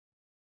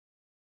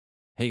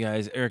Hey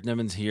guys, Eric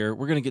Nevins here.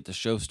 We're going to get the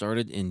show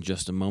started in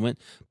just a moment.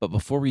 But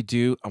before we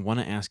do, I want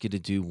to ask you to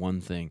do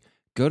one thing.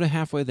 Go to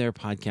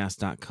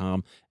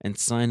halfwaytherepodcast.com and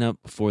sign up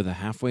for the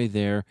Halfway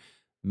There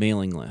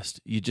mailing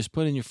list. You just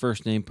put in your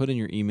first name, put in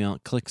your email,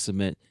 click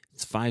submit.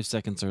 It's 5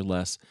 seconds or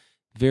less.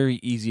 Very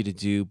easy to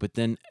do. But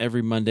then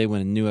every Monday when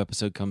a new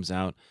episode comes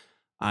out,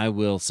 I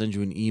will send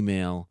you an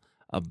email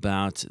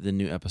about the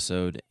new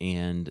episode,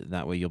 and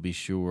that way you'll be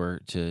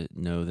sure to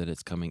know that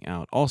it's coming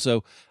out.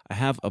 Also, I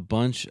have a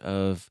bunch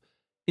of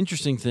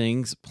interesting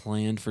things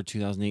planned for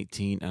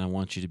 2018, and I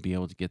want you to be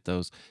able to get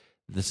those.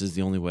 This is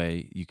the only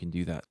way you can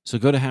do that. So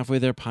go to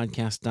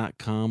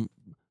halfwaytherepodcast.com,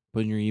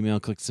 put in your email,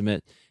 click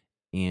submit,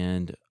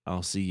 and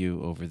I'll see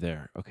you over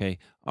there. Okay,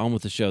 on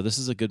with the show. This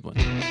is a good one.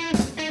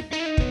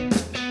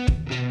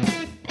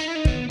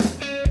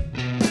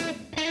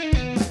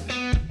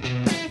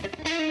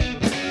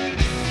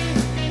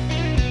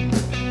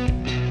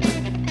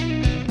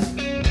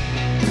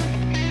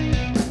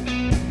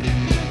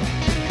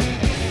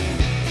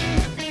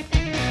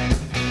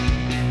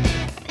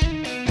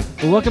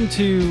 Well, welcome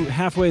to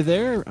Halfway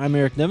There. I'm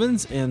Eric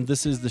Nevins, and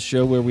this is the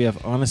show where we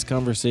have honest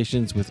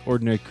conversations with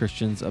ordinary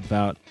Christians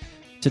about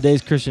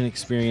today's Christian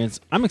experience.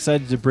 I'm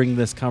excited to bring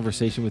this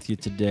conversation with you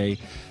today.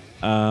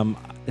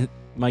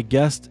 My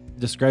guest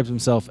describes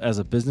himself as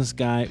a business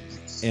guy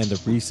and a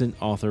recent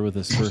author with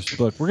his first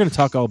book. We're going to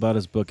talk all about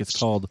his book. It's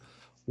called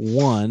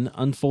One,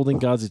 Unfolding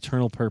God's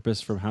Eternal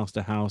Purpose from House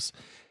to House.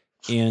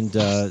 And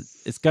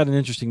it's got an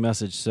interesting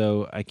message,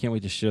 so I can't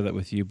wait to share that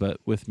with you.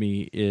 But with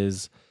me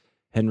is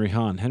Henry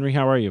Hahn. Henry,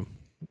 how are you?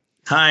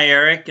 Hi,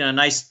 Eric.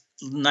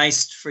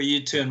 Nice for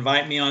you to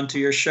invite me onto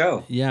your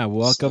show. Yeah,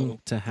 welcome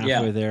to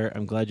Halfway There.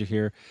 I'm glad you're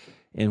here.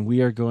 And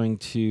we are going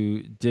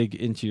to dig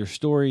into your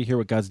story, hear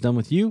what God's done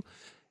with you,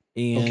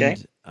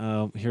 and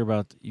hear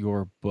about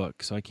your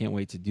book. So I can't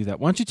wait to do that.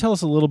 Why don't you tell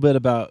us a little bit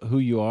about who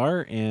you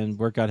are and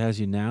where God has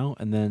you now,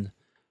 and then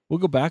we'll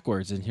go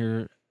backwards and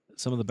hear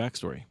some of the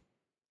backstory.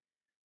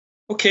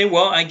 Okay,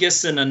 well, I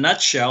guess in a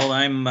nutshell,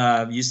 I'm.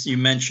 You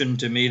mentioned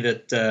to me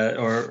that,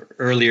 or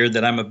earlier,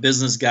 that I'm a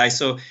business guy.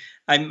 So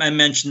I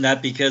mentioned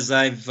that because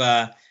I've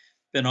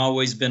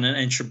always been an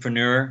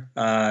entrepreneur.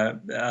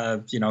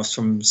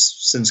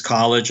 Since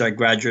college, I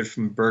graduated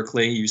from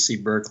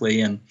UC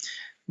Berkeley, and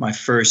my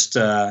first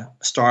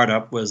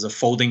startup was a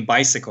folding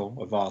bicycle,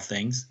 of all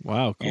things.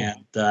 Wow, cool.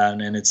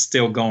 And it's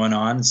still going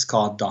on. It's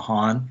called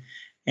Dahan,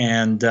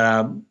 and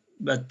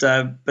But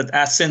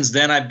since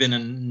then, I've been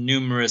in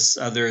numerous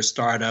other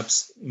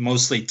startups,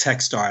 mostly tech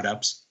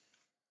startups,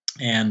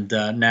 and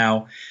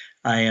now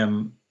I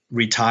am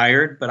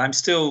retired. But I'm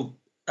still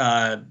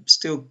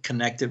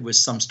connected with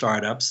some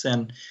startups,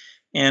 and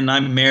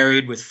I'm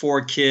married with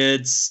 4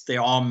 kids. They're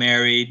all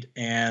married,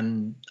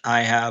 and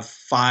I have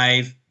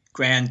 5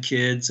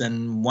 grandkids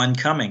and 1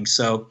 coming.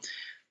 So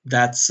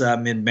that's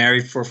been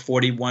married for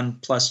 41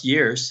 plus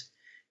years.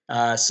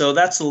 So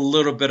that's a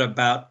little bit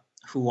about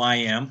who I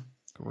am.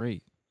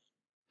 Great.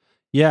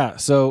 Yeah,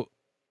 so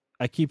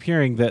I keep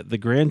hearing that the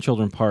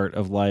grandchildren part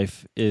of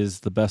life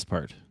is the best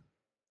part.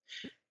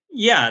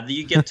 Yeah,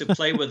 you get to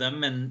play with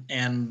them,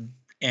 and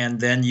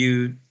then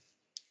you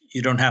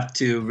don't have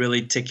to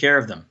really take care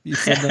of them. You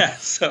send them,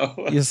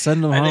 you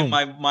send them I home.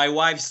 think my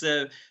wife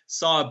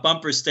saw a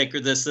bumper sticker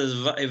that says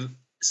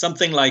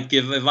something like,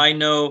 if I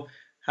know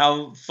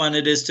how fun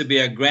it is to be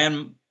a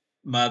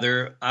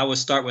grandmother, I will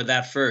start with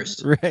that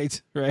first.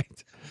 Right.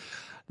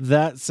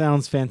 That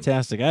sounds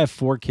fantastic. I have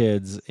 4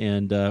 kids,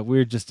 and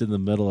we're just in the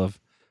middle of.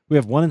 We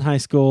have 1 in high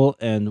school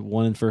and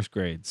 1 in first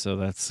grade. So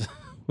that's.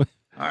 All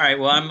right.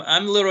 Well,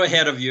 I'm a little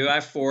ahead of you. I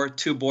have 4,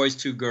 2 boys,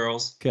 2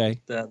 girls. Okay.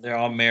 They're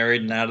all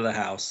married and out of the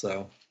house.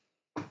 So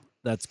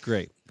that's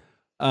great.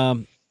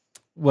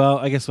 Well,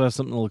 I guess we'll have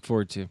something to look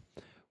forward to.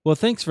 Well,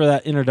 thanks for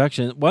that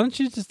introduction. Why don't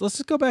you let's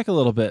just go back a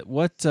little bit.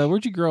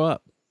 Where'd you grow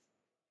up?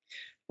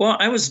 Well,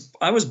 I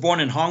was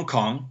born in Hong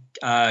Kong.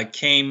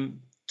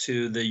 Came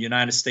to the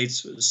United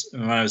States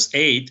when I was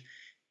 8,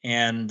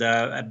 and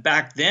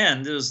back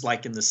then, it was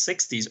like in the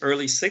 60s,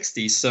 early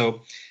 60s.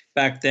 So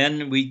back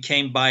then we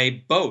came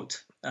by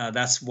boat.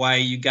 That's why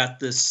you got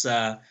this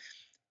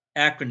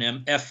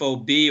acronym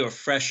FOB, or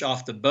Fresh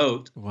Off the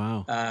Boat.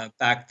 Wow.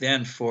 Back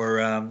then for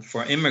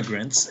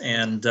immigrants,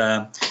 and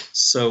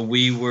so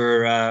we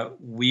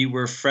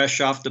were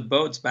fresh off the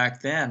boats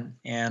back then,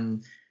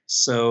 and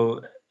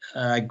so.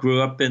 I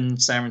grew up in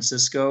San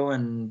Francisco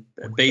and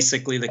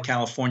basically the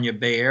California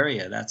Bay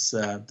Area. That's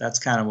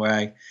kind of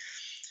where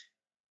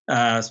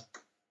I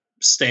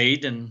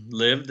stayed and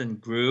lived and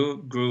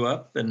grew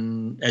up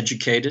and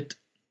educated.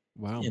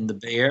 Wow. In the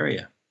Bay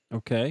Area.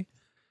 Okay,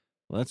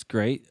 well, that's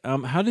great.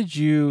 How did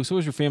you? So, what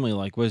was your family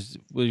like? Was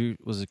it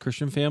a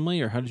Christian family,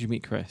 or how did you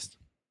meet Christ?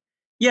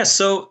 Yeah.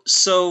 So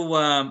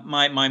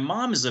my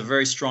mom is a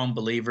very strong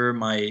believer.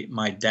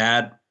 My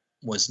dad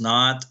was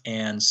not,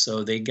 and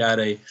so they got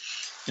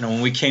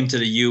when we came to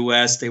the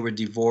U.S., they were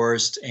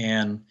divorced,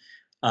 and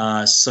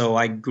so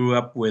I grew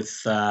up with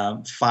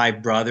 5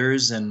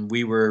 brothers, and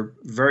we were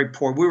very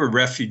poor. We were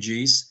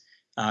refugees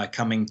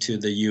coming to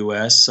the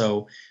U.S.,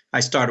 so I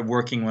started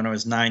working when I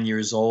was 9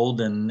 years old,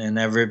 and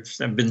I've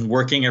been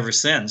working ever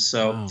since.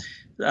 Wow.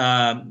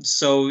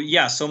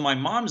 So my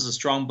mom is a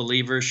strong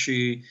believer.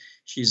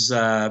 She's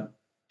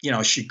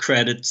she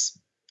credits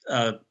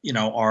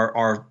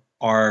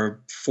our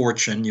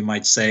fortune, you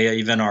might say,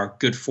 even our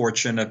good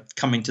fortune of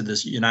coming to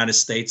the United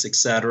States,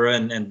 etc.,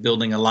 and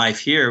building a life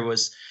here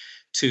was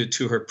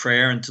to her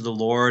prayer and to the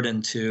Lord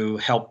and to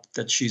help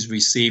that she's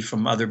received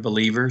from other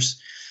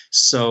believers.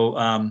 So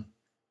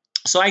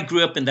I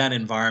grew up in that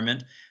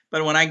environment.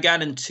 But when I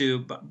got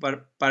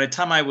but by the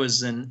time I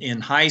was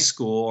in high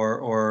school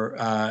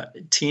or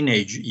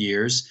teenage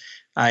years,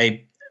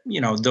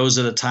 those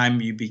are the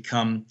time you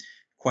become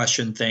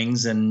question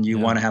things and you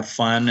Yeah. want to have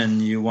fun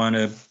and you want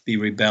to be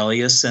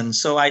rebellious. And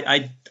so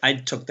I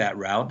took that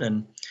route,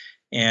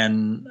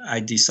 and I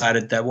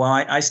decided that, well,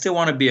 I still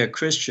want to be a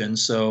Christian,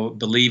 so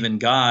believe in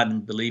God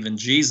and believe in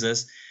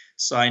Jesus,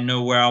 so I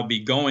know where I'll be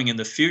going in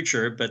the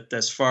future. But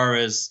as far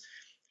as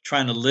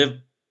trying to live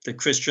the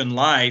Christian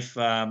life,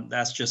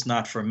 that's just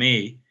not for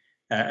me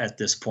at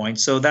this point.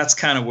 So that's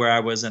kind of where I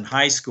was in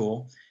high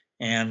school.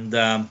 And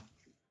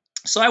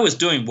so I was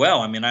doing well.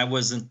 I mean, I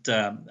wasn't,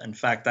 in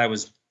fact, I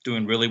was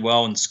doing really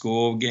well in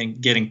school,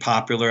 getting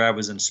popular. I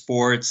was in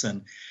sports,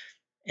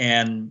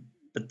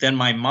 but then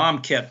my mom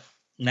kept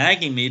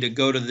nagging me to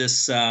go to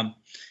this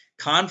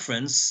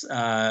conference.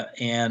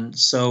 And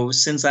so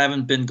since I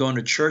haven't been going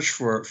to church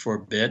for a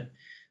bit,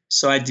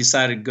 so I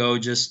decided to go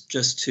just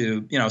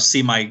to,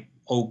 see my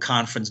old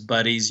conference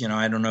buddies.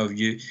 I don't know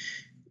if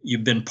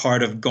you've been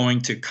part of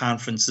going to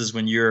conferences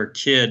when you're a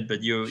kid,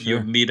 but you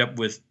Sure. meet up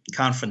with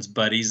conference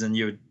buddies and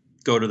you would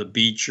go to the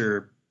beach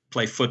or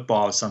play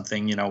football or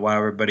something, while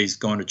everybody's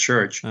going to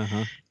church.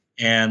 Uh-huh.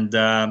 And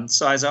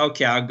so I said,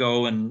 okay, I'll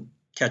go and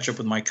catch up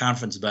with my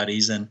conference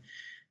buddies.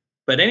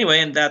 But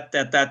anyway, in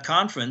that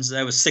conference,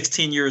 I was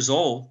 16 years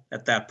old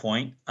at that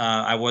point.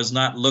 I was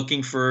not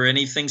looking for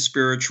anything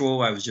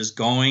spiritual. I was just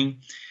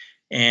going.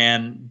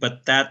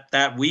 But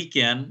that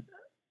weekend,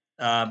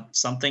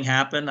 something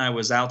happened. I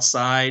was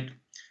outside.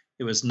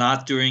 It was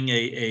not during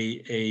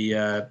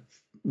a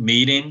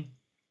meeting.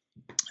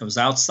 I was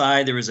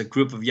outside. There was a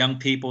group of young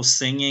people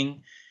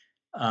singing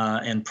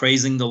and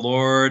praising the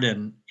Lord,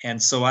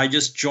 and so I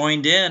just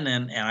joined in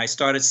and I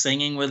started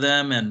singing with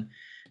them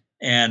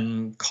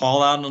and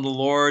call out in the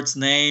Lord's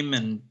name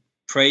and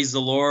praise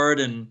the Lord,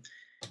 and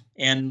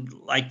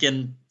like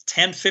in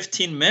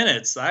 10-15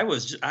 minutes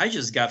I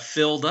just got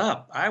filled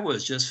up. I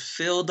was just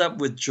filled up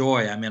with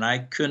joy. I mean,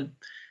 I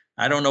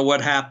don't know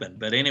what happened,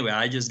 but anyway,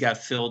 I just got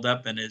filled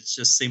up, and it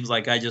just seems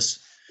like I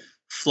just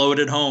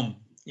floated home,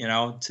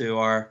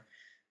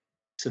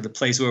 to the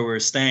place where we were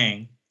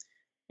staying.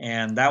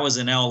 And that was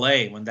in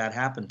LA when that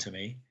happened to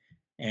me.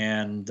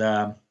 And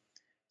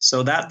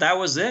so that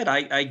was it.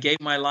 I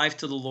gave my life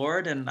to the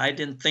Lord, and I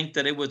didn't think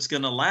that it was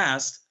going to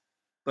last,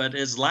 but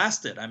it's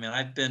lasted. I mean,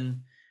 I've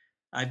been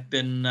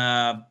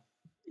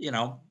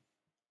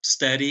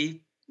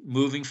steady,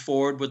 moving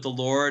forward with the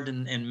Lord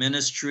in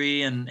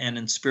ministry and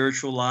in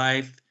spiritual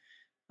life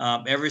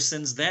ever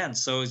since then.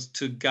 So it's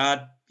to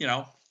God,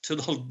 to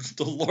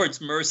the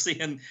Lord's mercy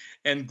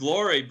and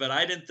glory. But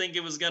I didn't think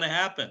it was going to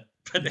happen.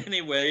 But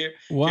anyway,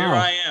 here Wow.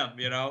 I am.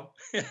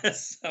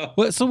 So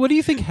So what do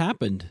you think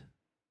happened?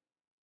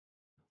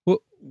 What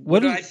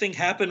what do did I think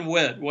happened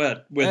with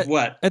at,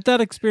 what? at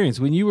that experience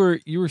when you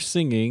were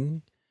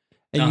singing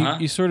and you Uh-huh.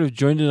 you sort of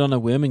joined it on a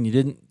whim and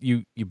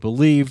you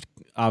believed,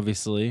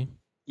 obviously,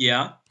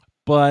 Yeah.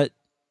 but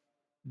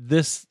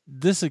this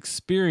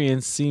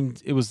experience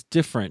seemed it was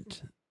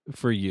different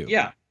for you.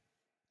 Yeah.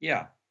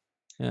 Yeah.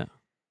 Yeah.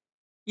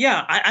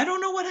 Yeah, I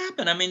don't know what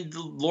happened. I mean, the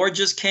Lord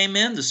just came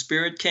in, the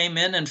Spirit came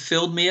in and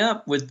filled me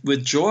up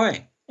with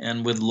joy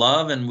and with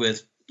love and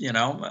with,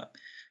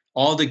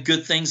 all the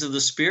good things of the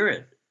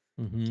Spirit.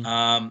 Mm-hmm.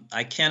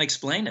 I can't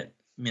explain it.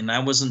 I mean, I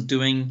wasn't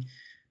doing,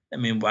 I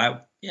mean, I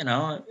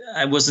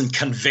wasn't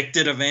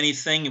convicted of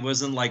anything. It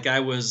wasn't like I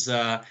was,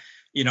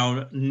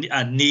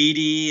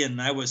 needy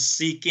and I was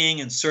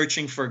seeking and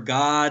searching for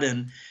God,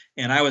 and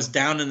I was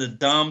down in the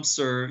dumps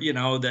or,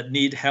 that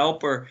need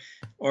help or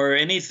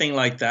anything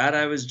like that.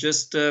 I was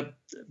just a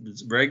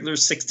regular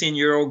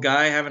 16-year-old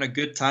guy having a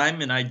good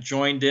time, and I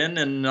joined in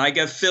and I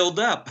got filled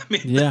up. I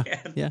mean, Yeah.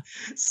 and Yeah.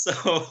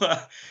 so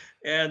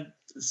and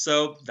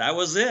so that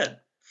was it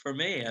for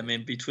me. I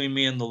mean, between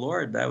me and the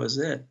Lord, that was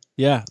it.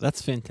 Yeah,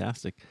 that's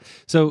fantastic.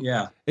 So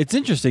Yeah. it's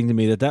interesting to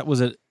me that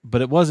was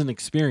but it was an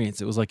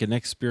experience. It was like an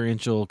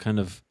experiential kind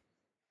of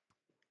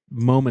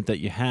moment that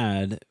you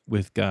had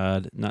with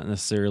God, not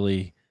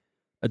necessarily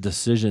a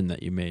decision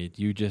that you made.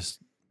 You just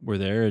were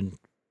there and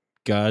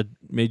God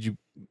made you,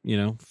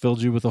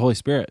 filled you with the Holy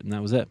Spirit, and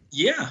that was it.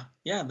 Yeah,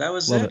 yeah, that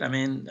was Love it. it. I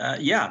mean,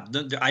 yeah,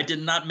 I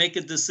did not make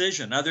a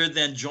decision other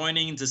than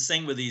joining to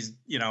sing with these,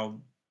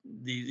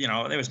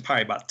 there was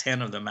probably about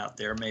 10 of them out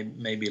there,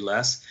 maybe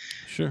less.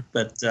 Sure.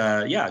 But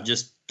yeah,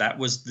 just that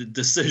was the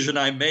decision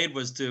I made,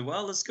 was to,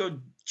 well, let's go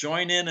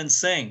join in and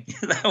sing.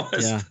 That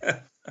was Yeah.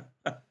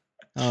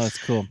 Oh, that's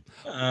cool.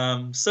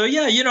 so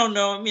yeah, you don't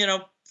know,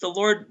 the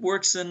Lord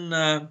works in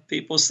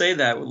people say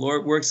that the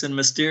Lord works in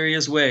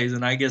mysterious ways,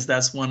 and I guess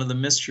that's one of the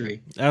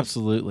mystery.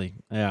 Absolutely.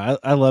 Yeah,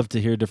 I love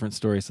to hear different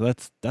stories. So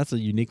that's a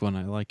unique one.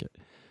 I like it.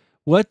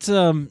 What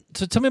so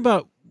tell me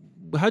about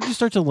how'd you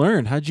start to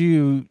learn? How'd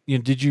you know,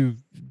 did you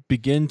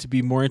begin to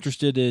be more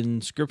interested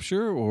in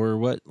scripture or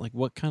what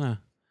kind of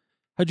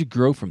how'd you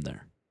grow from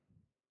there?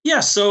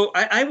 Yeah, so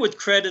I would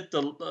credit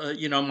the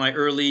my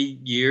early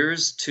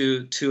years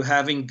to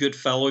having good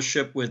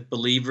fellowship with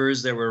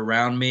believers that were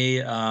around me,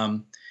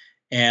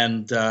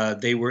 and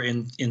they were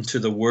into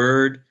the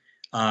Word,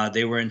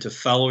 they were into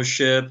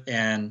fellowship,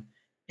 and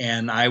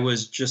I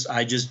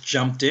just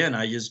jumped in,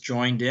 I just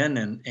joined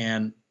in,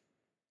 and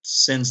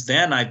since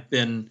then I've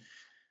been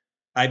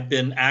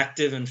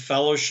active in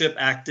fellowship,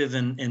 active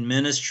in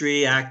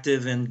ministry,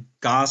 active in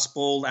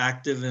gospel,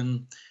 active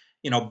in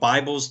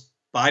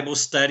Bible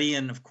study,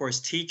 and of course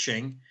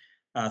teaching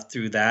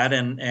through that.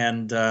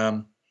 And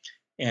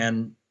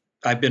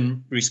I've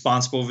been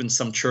responsible in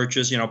some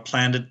churches.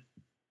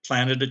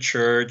 Planted a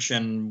church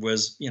and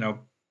was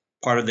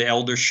part of the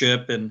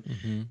eldership in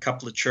Mm-hmm. a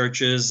couple of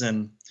churches,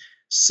 and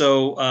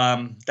so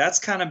that's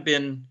kind of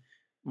been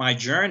my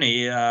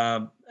journey.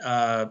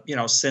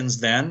 Since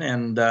then,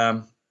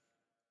 and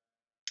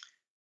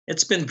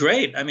it's been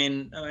great.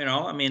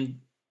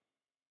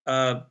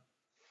 Uh,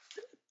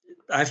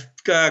 I've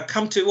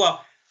come to,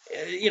 well,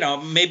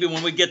 maybe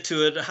when we get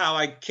to it, how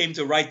I came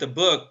to write the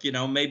book,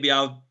 maybe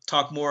I'll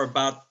talk more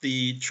about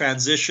the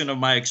transition of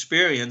my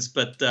experience.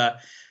 But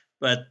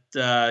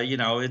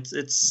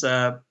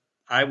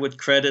I would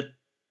credit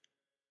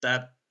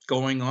that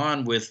going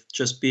on with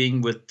just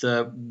being with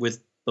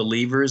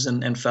believers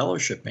and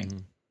fellowshipping. Mm-hmm.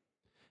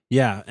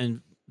 Yeah,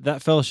 and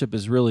that fellowship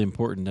is really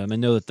important, and I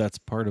know that that's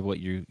part of what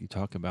you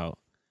talk about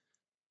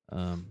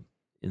um,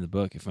 in the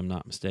book, if I'm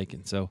not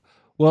mistaken. So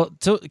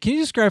can you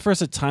describe for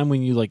us a time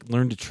when you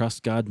learned to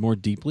trust God more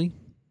deeply?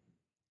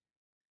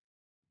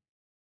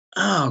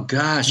 Oh Does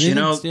gosh,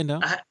 anything stand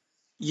out?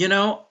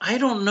 I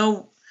don't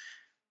know.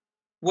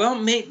 Well,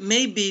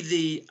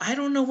 maybe I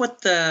don't know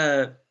what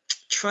the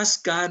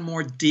trust God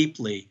more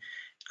deeply.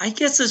 I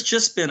guess it's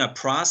just been a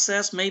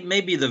process.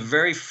 Maybe the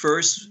very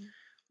first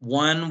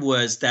one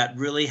was that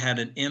really had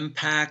an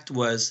impact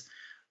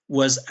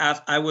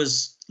I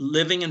was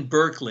living in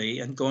Berkeley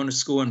and going to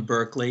school in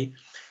Berkeley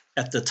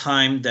at the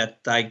time that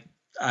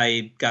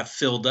I got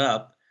filled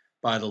up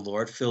by the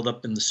Lord, filled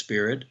up in the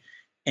Spirit.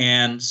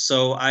 And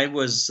so I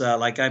was,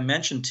 like I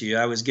mentioned to you,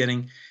 I was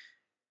getting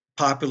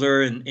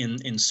popular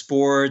in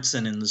sports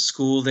and in the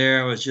school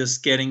there. I was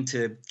just getting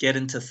to get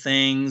into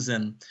things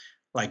and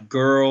like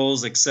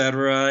girls,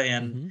 etc.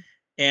 Mm-hmm.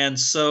 And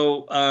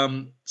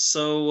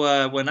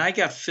when I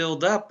got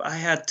filled up, I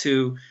had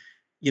to,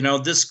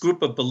 this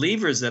group of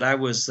believers that I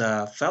was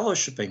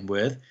fellowshipping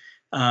with,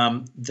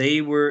 they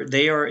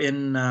are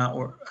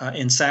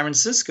in San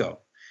Francisco.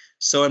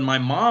 So, and my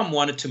mom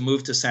wanted to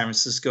move to San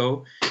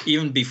Francisco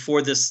even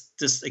before this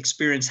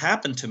experience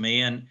happened to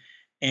me.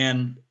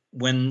 And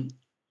when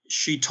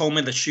she told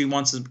me that she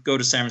wants to go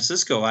to San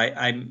Francisco,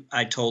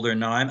 I told her,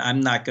 no, I'm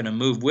not going to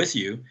move with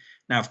you.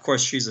 Now, of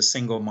course, she's a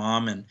single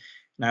mom, and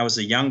I was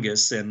the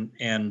youngest, and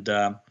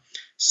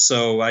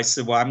so I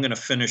said, well, I'm going to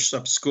finish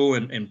up school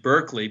in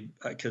Berkeley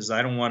because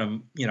I don't want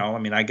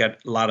to, I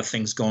got a lot of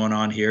things going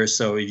on here.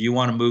 So if you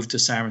want to move to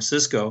San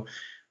Francisco,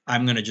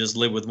 I'm going to just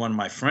live with one of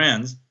my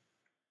friends.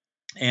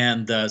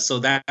 And so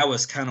that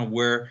was kind of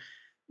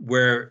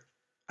where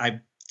I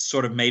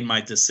sort of made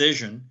my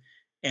decision.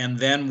 And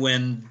then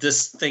when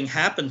this thing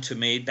happened to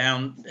me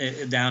down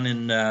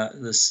in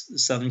this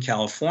Southern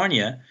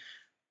California,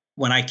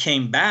 when I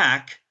came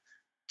back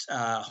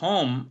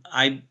home,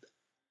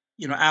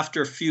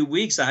 after a few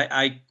weeks,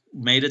 I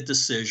made a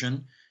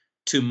decision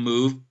to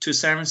move to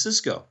San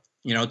Francisco.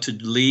 To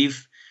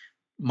leave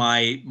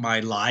my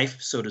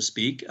life, so to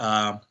speak,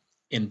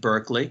 in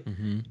Berkeley,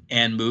 Mm-hmm.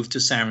 and moved to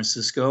San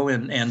Francisco.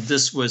 And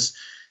this was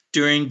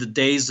during the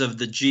days of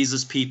the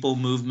Jesus People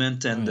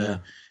movement, Oh and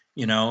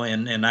yeah.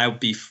 and I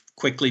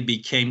quickly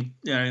became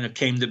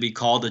came to be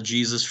called a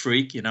Jesus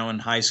freak, in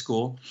high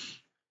school.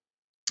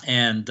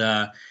 And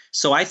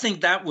so I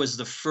think that was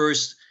the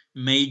first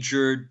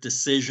major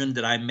decision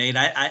that I made.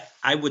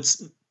 I would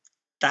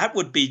that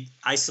would be,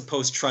 I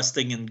suppose,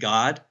 trusting in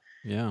God,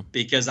 Yeah.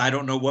 because I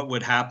don't know what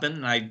would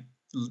happen. I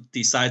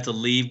decided to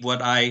leave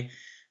what I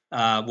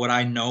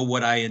know,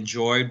 what I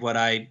enjoyed, what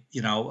I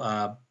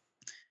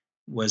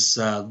was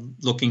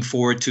looking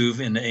forward to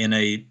in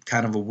a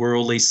kind of a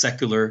worldly,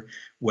 secular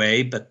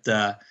way. But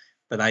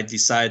I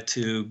decided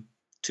to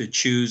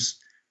choose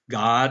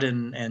God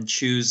and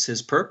choose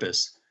His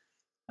purpose.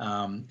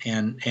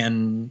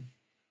 And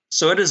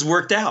so it has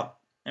worked out.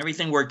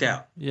 Everything worked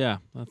out. Yeah,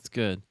 that's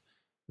good.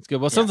 That's good.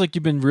 Well, it Yeah. sounds like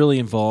you've been really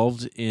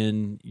involved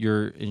in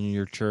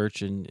your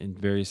church and in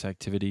various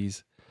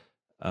activities.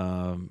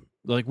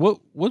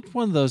 What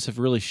one of those have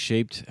really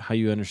shaped how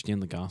you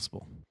understand the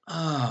gospel?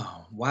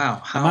 Oh, wow.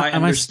 Am How I I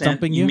am I understand.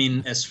 stumping You you?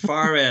 mean as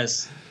far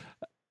as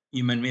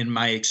you mean in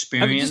my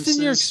I mean, just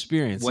in your experiences?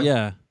 experience, What?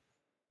 yeah.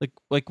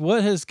 Like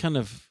what has kind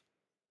of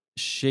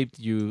shaped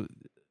you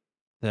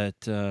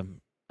that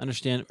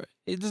understand.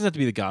 It doesn't have to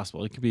be the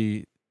gospel. It could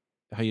be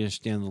how you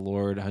understand the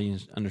Lord, how you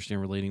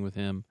understand relating with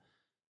Him,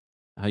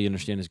 how you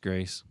understand His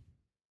grace.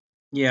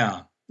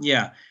 Yeah,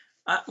 yeah.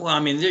 Well, I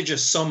mean, there's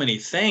just so many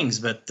things,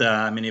 but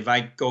I mean, if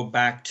I go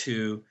back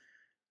to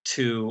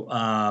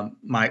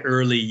my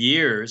early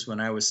years when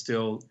I was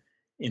still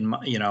in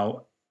my,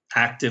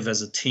 active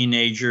as a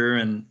teenager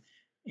and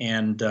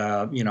in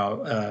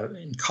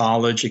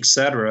college,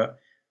 etc.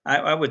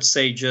 I would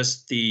say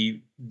just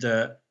the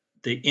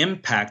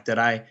impact that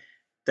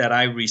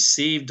I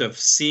received of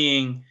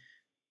seeing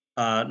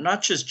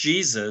not just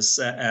Jesus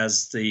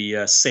as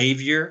the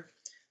Savior,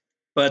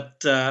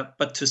 but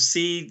to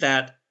see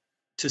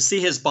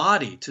his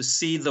body, to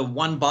see the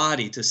one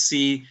body, to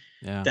see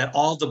Yeah, that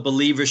all the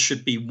believers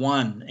should be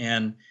one,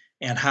 and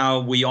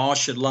how we all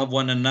should love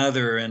one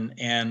another,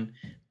 and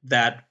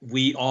that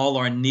we all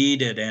are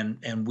needed,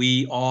 and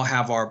we all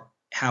have a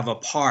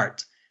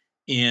part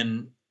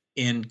in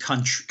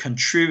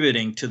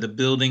contributing to the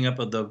building up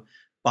of the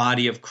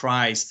body of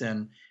Christ,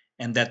 and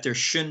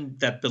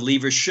that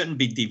believers shouldn't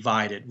be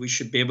divided. We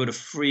should be able to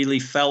freely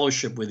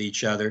fellowship with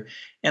each other,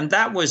 and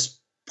that was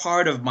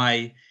part of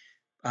my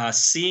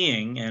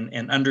seeing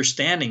and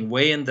understanding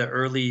way in the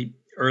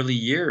early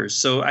years.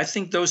 So I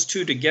think those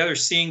two together,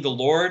 seeing the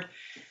Lord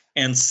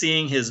and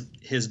seeing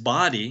his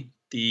body,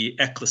 the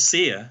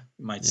ecclesia,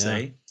 you might yeah,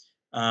 say,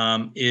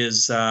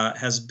 is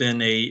has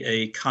been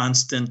a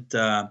constant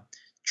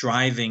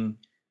driving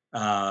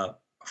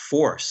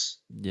force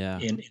yeah.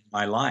 in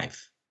my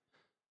life.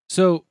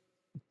 So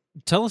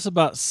tell us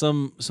about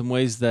some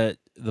ways that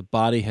the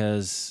body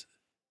has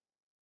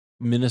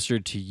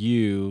ministered to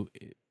you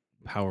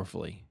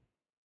powerfully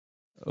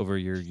over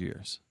your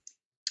years.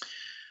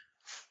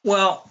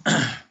 Well,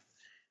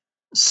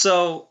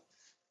 so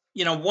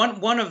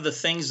one of the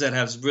things that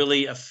has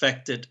really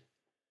affected,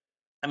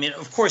 I mean,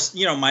 of course,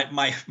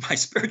 my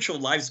spiritual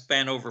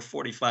lifespan over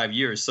 45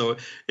 years. So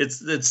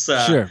it's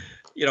Sure.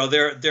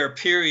 there are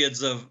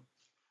periods of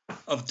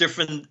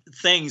different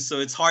things. So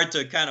it's hard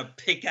to kind of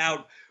pick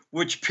out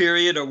which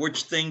period or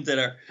which thing that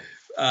are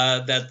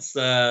that's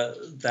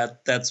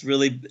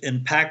really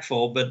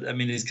impactful. But I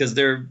mean, it's because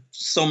there are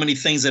so many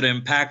things that are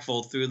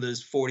impactful through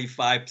this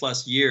 45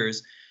 plus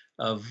years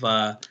of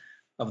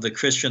the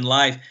Christian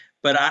life.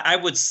 But I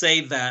would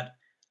say that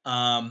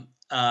I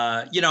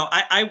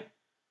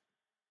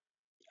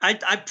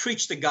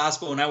preached the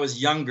gospel when I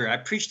was younger. I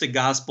preached the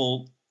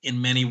gospel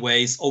in many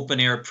ways, open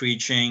air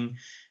preaching,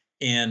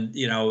 and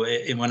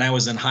when I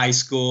was in high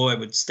school, I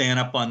would stand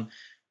up on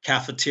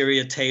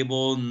cafeteria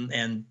table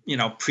and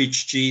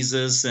preach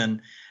Jesus,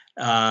 and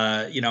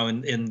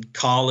in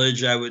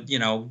college I would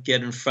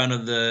get in front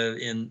of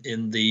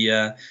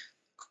the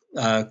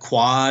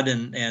quad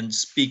and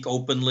speak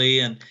openly,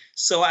 and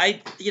so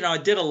I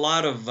did a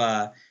lot of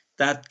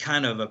that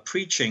kind of a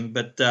preaching,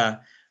 but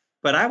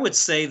I would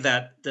say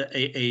that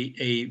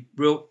a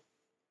real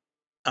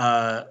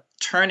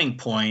turning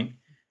point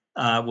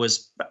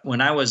was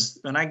when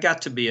I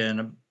got to be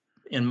in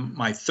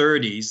my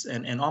 30s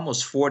and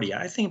almost 40.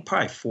 I think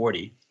probably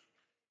 40.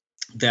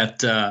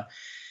 That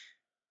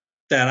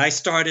I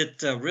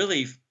started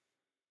really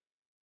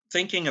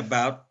thinking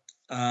about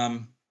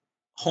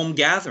home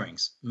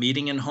gatherings,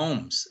 meeting in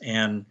homes,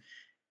 and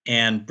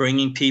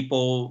bringing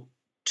people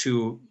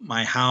to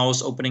my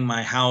house, opening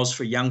my house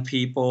for young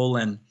people,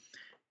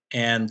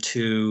 and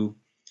to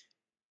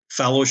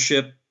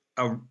fellowship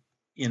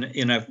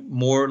in a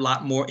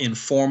lot more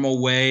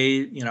informal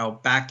way,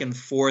 back and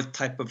forth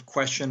type of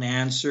question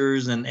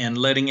answers, and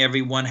letting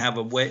everyone have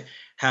a way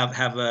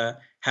have a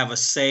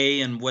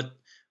say in what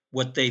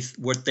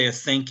they're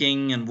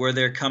thinking and where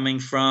they're coming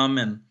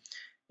from,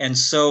 and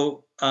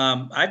so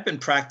I've been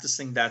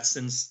practicing that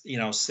since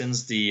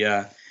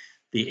the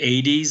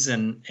 80s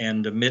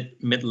and the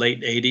mid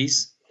late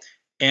 80s,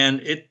 and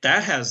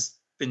that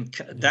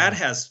Yeah.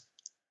 has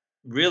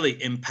really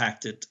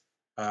impacted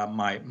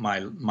my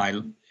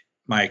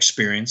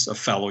experience of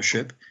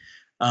fellowship,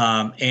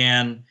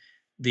 and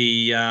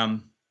the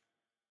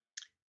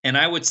and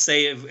I would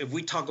say if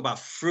we talk about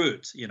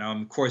fruit,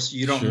 of course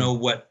you don't Sure. know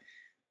what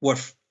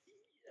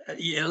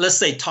let's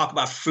say talk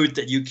about fruit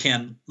that you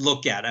can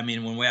look at. I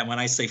mean, when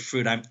I say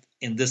fruit, I'm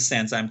in this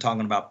sense I'm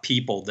talking about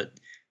people that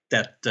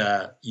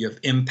you have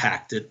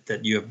impacted,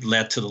 that you have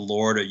led to the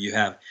Lord, or you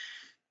have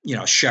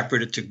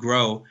shepherded to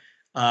grow.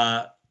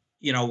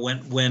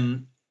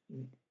 When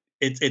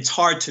it's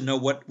hard to know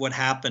what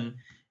happened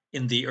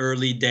in the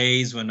early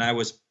days when I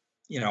was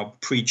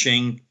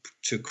preaching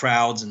to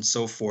crowds and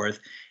so forth,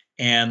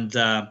 and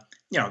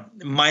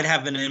it might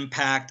have an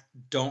impact,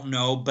 don't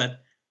know, but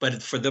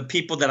for the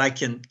people that I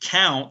can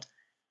count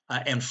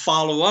and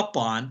follow up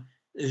on,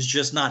 is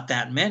just not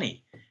that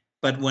many.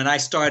 But when I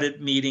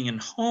started meeting in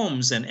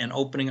homes and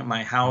opening up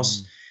my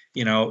house,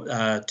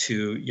 Mhm.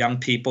 to young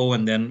people,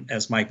 and then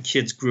as my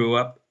kids grew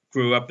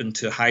up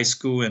into high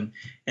school and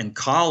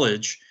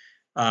college,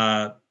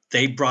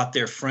 they brought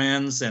their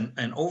friends,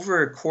 and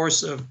over a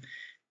course of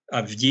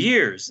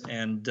years,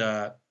 and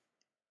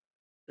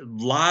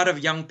lot of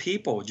young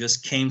people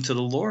just came to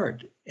the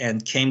Lord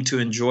and came to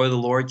enjoy the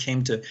Lord,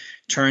 came to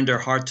turn their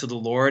heart to the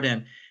Lord.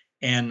 And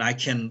I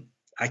can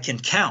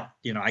count,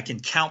 I can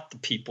count the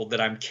people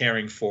that I'm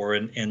caring for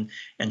and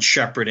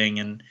shepherding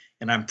and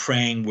I'm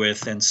praying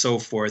with and so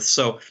forth.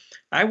 So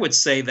I would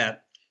say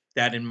that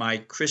in my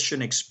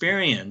Christian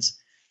experience,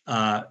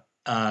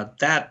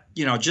 that,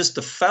 just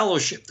the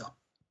fellowship,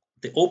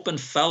 the open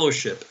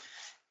fellowship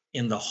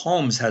in the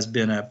homes has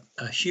been a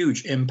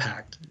huge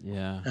impact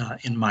Yeah.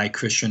 in my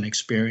Christian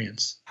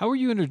experience. How were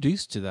you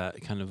introduced to that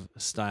kind of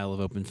style of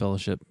open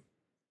fellowship?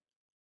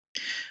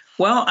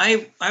 Well,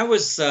 I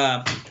was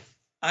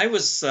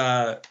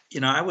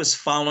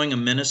following a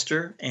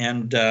minister,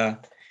 and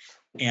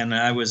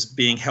I was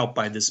being helped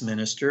by this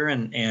minister,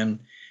 and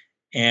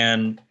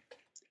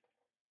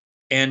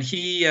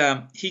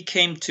he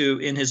came to,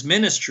 in his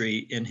ministry,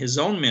 in his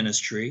own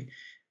ministry,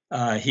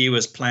 he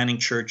was planting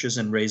churches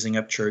and raising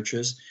up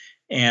churches,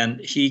 and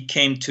he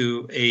came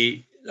to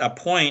a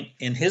point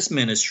in his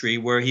ministry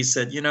where he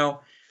said,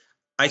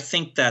 I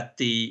think that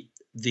the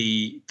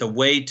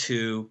way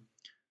to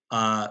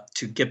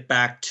get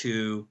back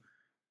to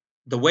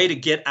the way to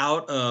get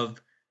out of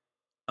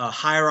a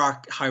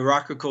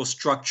hierarchical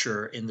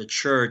structure in the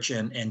church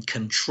and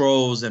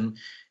controls and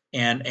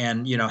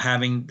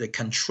having the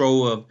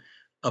control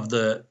of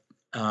the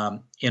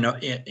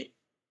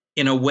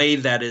in a way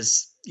that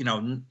is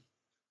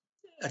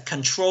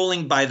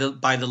controlling by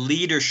the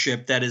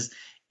leadership, that is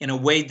in a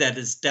way that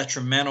is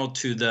detrimental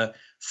to the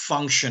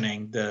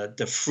functioning,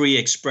 the free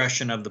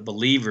expression of the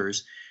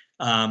believers,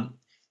 um,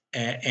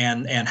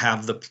 and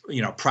have the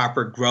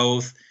proper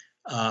growth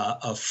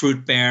of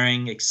fruit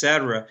bearing,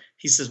 etc.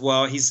 He says,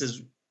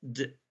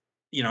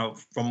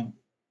 from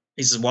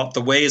he says, well,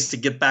 the way is to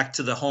get back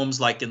to the homes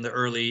like in the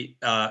early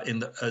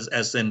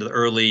as in the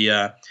early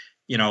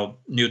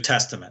New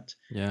Testament.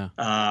 Yeah.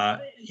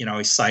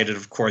 He cited,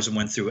 of course, and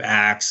went through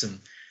Acts and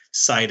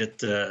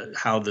cited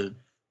how the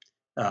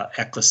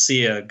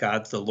ecclesia,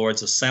 the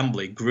Lord's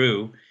assembly,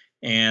 grew.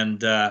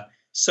 And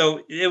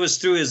so it was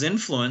through his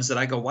influence that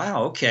I go,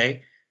 wow,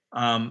 okay,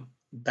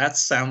 that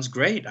sounds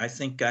great. I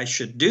think I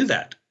should do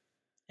that.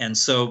 And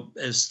so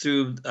it's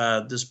through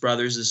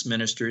this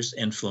minister's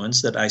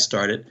influence that I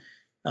started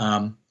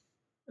um,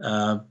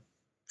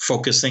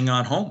 focusing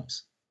on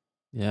homes.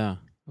 Yeah.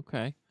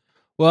 Okay.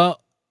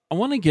 Well, I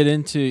want to get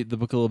into the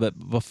book a little bit,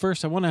 but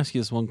first I want to ask you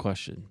this one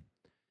question.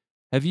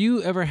 Have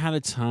you ever had a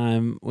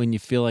time when you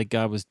feel like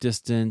God was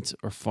distant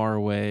or far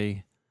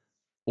away,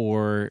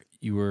 or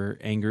you were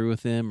angry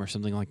with him or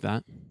something like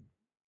that?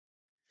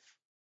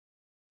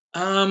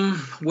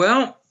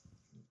 Well,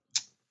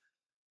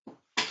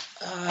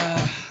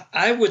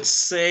 I would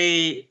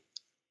say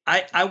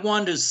I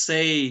want to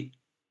say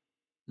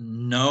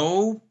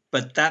no,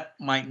 but that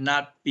might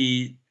not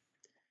be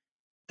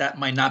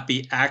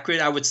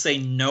accurate. I would say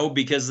no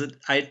because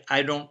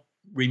I don't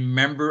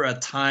remember a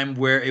time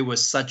where it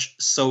was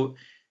so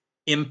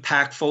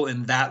impactful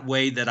in that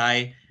way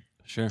that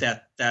Sure.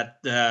 that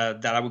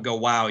I would go,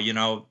 wow,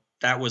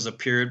 that was a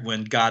period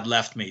when God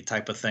left me,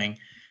 type of thing,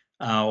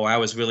 or I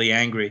was really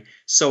angry.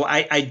 So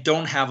I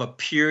don't have a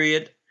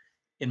period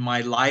in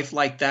my life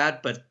like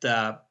that, but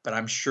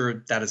I'm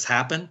sure that has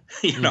happened,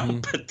 Mm-hmm.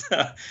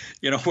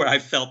 but where I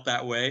felt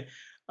that way,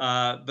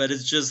 but it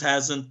just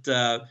hasn't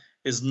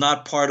is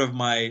not part of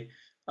my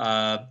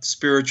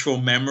spiritual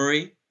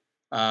memory.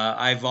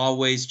 I've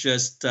always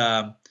just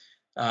uh,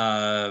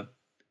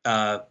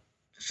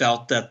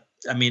 felt that.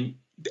 I mean,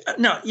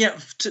 no, yeah,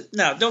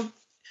 no, don't.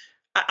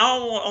 I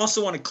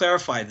also want to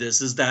clarify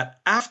this: is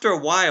that after a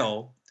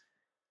while,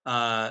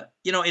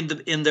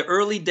 in the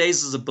early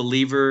days as a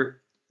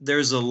believer,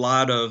 there's a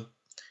lot of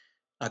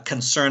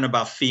concern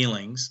about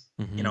feelings.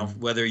 Mm-hmm.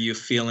 Whether you're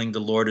feeling the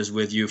Lord is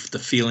with you, the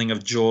feeling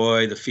of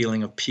joy, the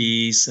feeling of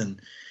peace,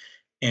 and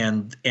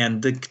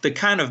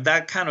the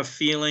that kind of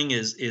feeling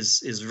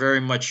is very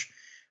much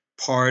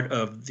part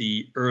of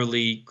the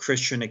early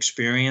Christian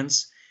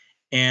experience.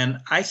 And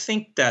I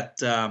think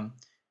that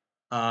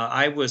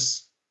I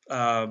was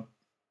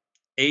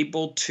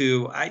able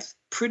to,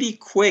 pretty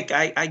quick,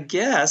 I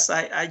guess,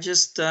 I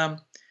just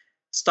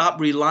stopped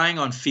relying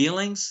on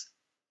feelings.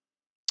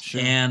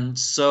 Sure. And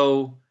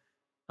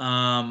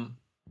um,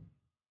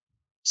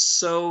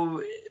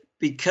 so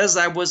because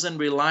I wasn't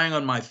relying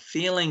on my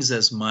feelings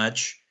as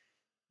much,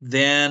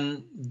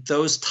 then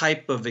those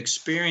type of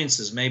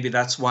experiences, maybe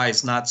that's why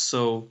it's not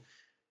so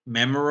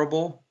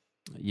memorable,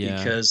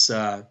 Yeah.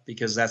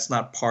 because that's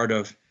not part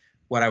of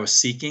what I was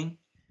seeking.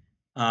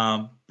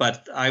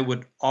 But I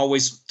would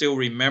always still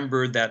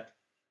remember that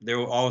there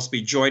will always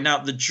be joy. Now,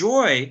 the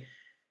joy,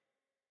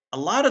 a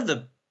lot of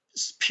the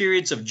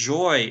periods of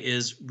joy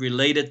is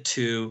related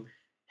to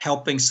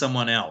helping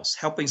someone else,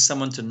 helping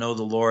someone to know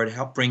the Lord,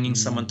 bringing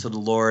someone Mm. to the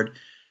Lord,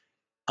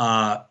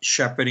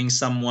 shepherding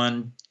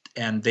someone,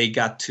 and they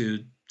got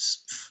to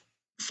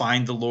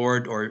find the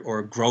Lord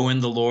or grow in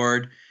the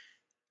Lord.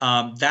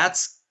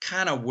 That's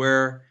kind of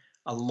where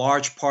a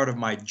large part of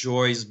my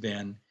joy's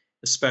been,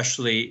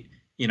 especially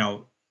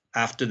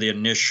after the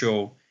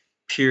initial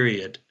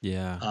period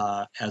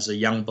Yeah. as a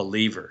young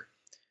believer.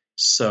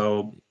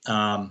 So,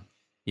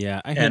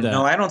 Yeah, I hear and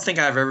no, that. I don't think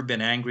I've ever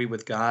been angry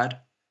with God.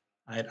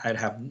 I'd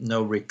have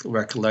no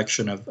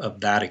recollection of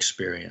that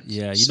experience.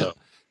 Yeah, So,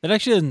 that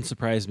actually doesn't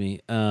surprise me.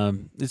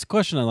 It's a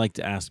question I like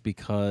to ask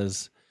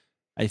because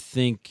I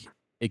think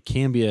it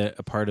can be a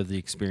part of the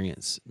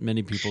experience.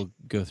 Many people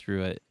go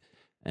through it,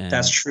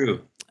 that's and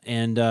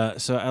true.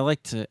 so I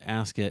like to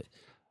ask it.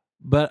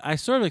 But I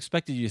sort of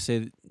expected you to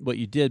say what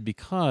you did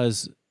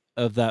because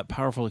of that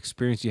powerful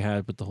experience you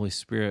had with the Holy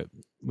Spirit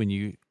when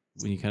you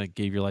kind of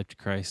gave your life to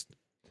Christ.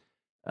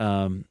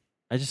 I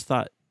just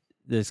thought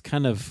this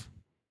kind of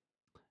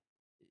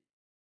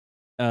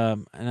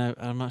and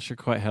I'm not sure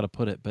quite how to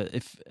put it, but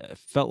if it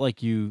felt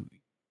like you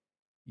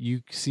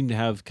seem to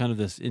have kind of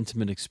this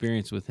intimate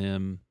experience with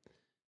him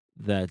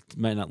that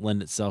might not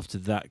lend itself to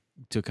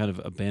a kind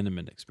of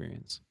abandonment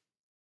experience.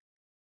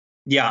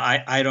 Yeah,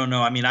 I don't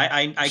know. I mean,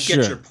 I get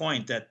your Sure.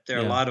 point that there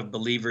are a Yeah. lot of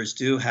believers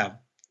do have,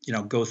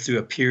 go through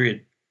a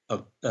period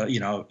of,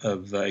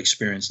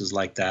 experiences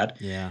like that.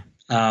 Yeah.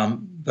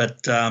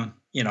 But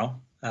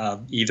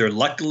either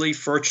luckily,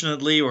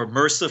 fortunately, or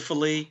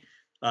mercifully,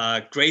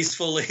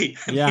 gracefully,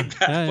 I Yeah. mean,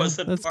 that Yeah. Yeah.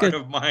 wasn't That's part good.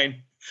 of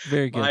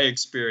Very my good.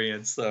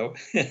 experience. So,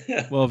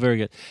 Well, very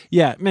good.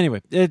 Yeah. Anyway,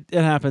 it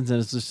happens,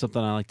 and it's just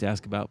something I like to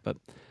ask about. But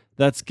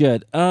that's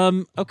good.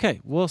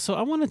 Okay. Well, so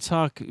I want to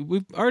talk.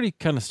 We've already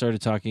kind of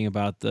started talking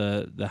about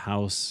the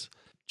house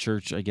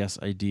church, I guess,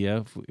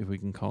 idea, if we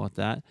can call it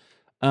that.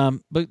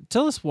 But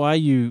tell us why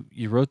you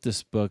wrote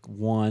this book,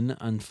 one,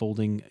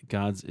 unfolding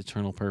God's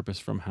eternal purpose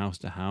from house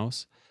to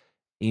house,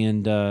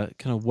 and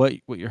kind of what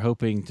you're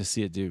hoping to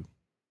see it do.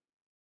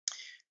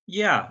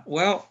 yeah,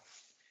 well,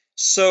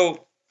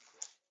 so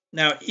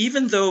now,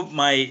 even though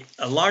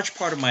a large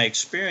part of my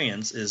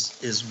experience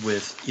is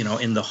with,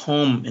 in the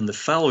home, in the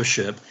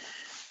fellowship,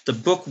 the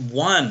book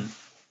one,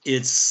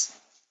 it's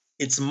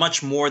it's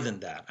much more than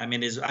that. I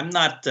mean, I'm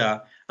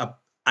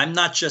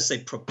not just a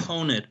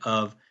proponent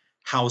of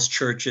house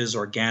churches,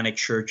 organic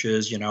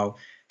churches,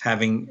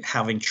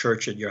 having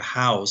church at your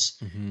house.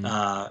 Hmm.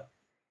 Uh,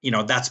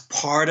 that's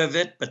part of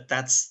it, but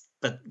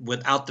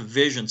without the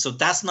vision. So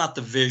that's not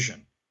the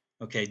vision.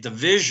 Okay, the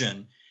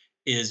vision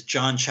is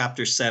John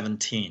chapter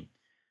 17.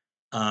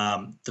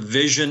 The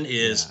vision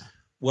is Yeah.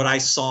 what I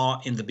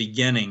saw in the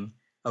beginning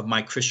of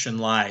my Christian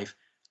life,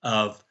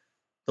 of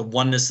the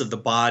oneness of the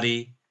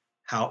body,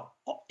 how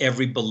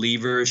every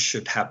believer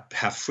should have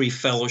free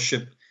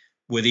fellowship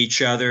with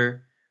each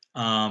other,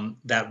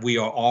 that we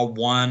are all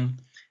one.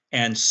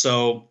 And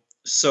so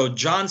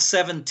John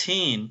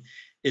 17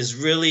 is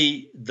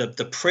really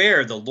the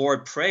prayer the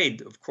Lord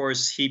prayed. Of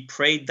course, he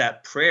prayed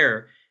that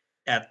prayer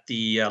at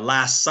the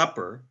Last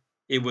Supper.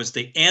 It was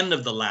the end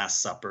of the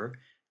Last Supper.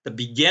 The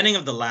beginning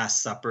of the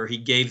Last Supper, he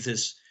gave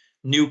this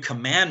new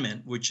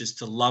commandment, which is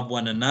to love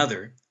one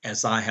another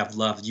as I have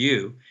loved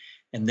you.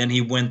 And then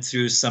he went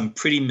through some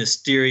pretty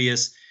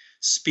mysterious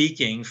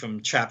speaking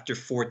from chapter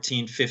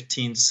 14,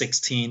 15,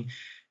 16,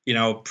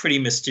 pretty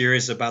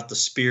mysterious about the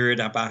Spirit,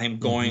 about him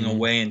going Hmm.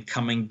 away and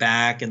coming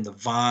back, and the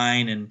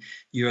vine, and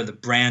you're the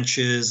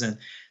branches. And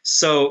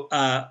so,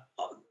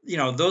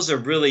 those are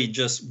really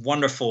just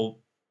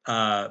wonderful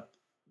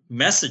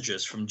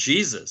messages from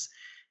Jesus.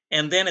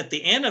 And then at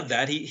the end of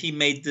that, he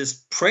made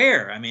this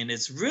prayer. I mean,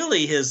 it's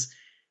really his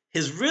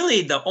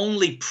really the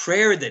only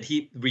prayer that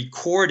he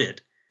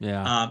recorded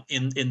Yeah.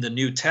 in the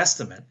New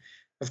Testament.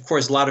 Of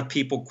course, a lot of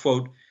people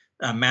quote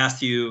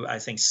Matthew, I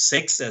think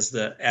 6 as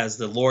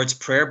the Lord's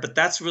prayer, but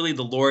that's really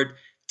the Lord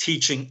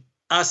teaching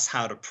us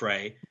how to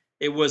pray.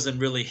 It wasn't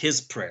really his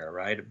prayer,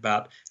 right?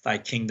 About thy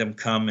kingdom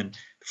come and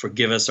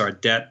forgive us our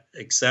debt,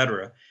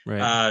 etc.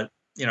 Right.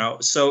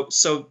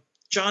 So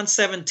John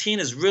 17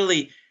 is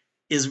really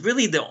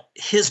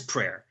his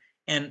prayer.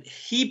 And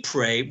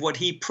what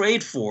he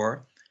prayed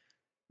for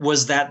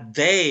was that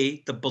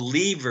the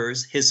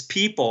believers, his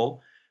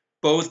people,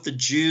 both the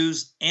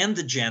Jews and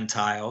the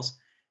Gentiles,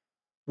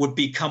 would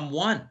become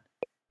one.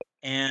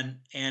 And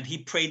he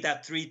prayed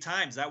that 3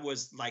 times. That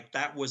was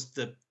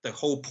the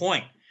whole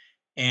point.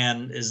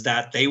 And is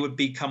that they would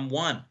become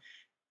one.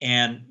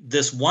 And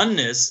this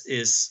oneness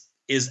is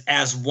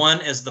as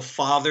one as the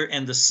Father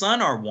and the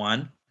Son are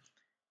one,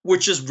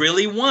 which is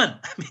really one.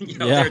 I mean, Yeah.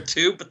 there are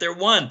two, but they're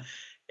one.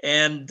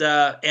 And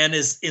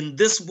is in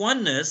this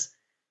oneness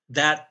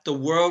that the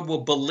world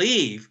will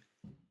believe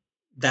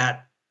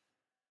that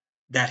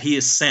he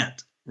is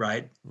sent,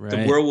 right? The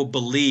Right. world will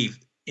believe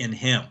in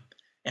him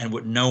and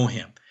would know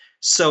him.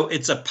 So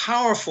it's a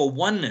powerful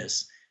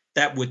oneness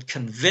that would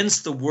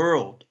convince the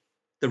world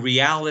the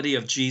reality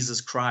of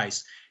Jesus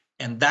Christ.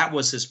 And that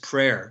was his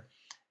prayer.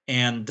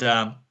 And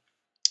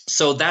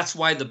so that's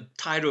why the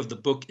title of the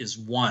book is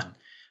One.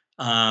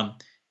 Um,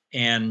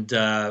 and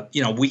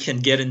we can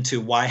get into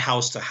why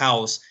house to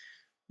house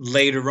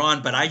later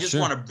on, but I just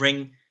want Sure. to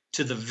bring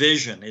to the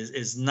vision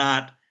is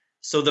not.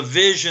 So the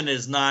vision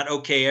is not,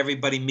 okay,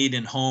 everybody meet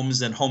in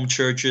homes and home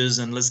churches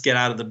and let's get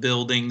out of the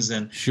buildings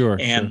and Sure.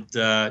 Sure. and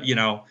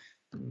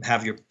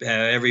have your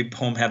every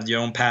home have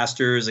your own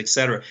pastors,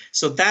 etc.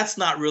 So that's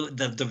not really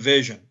the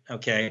vision.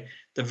 Okay,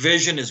 The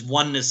vision is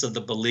oneness of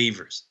the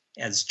believers,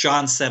 as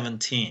John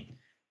 17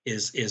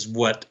 is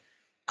what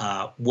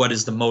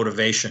is the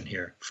motivation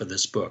here for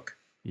this book.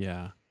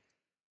 Yeah.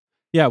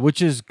 Yeah,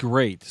 which is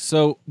great.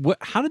 So,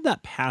 how did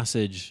that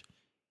passage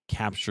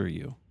capture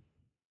you?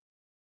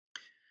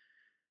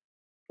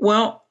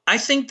 Well, I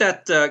think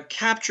that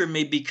captured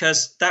me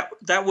because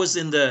that was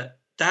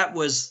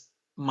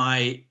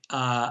my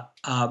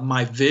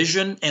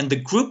vision, and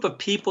the group of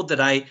people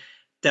that I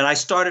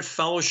started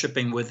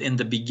fellowshipping with in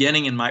the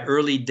beginning, in my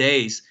early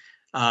days.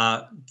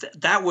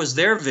 That was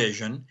their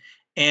vision,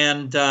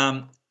 and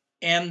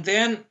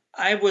then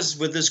I was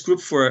with this group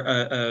for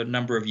a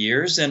number of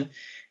years, and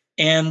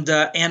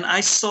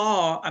I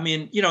saw. I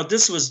mean,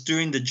 this was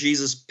during the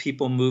Jesus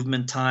People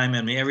movement time.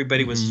 I mean,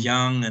 everybody was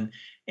young,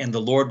 and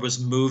the Lord was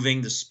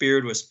moving. The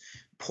Spirit was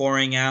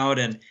pouring out,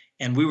 and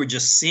we were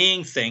just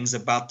seeing things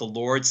about the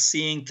Lord,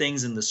 seeing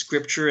things in the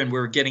Scripture, and we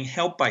were getting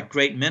help by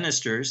great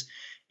ministers,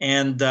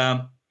 and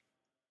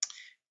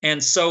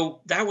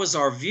so that was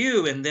our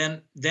view. And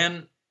then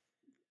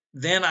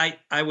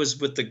I was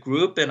with the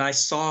group, and I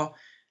saw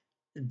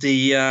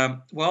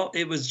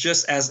it was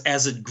just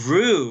as it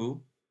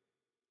grew,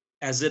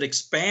 as it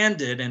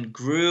expanded and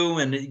grew,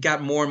 and it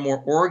got more and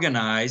more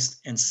organized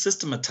and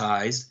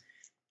systematized,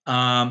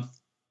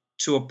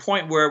 to a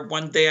point where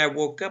one day I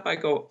woke up, I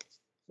go,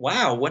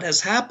 wow, what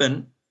has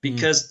happened?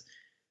 Because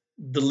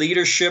the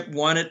leadership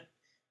wanted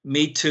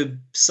me to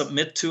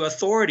submit to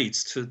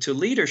authorities, to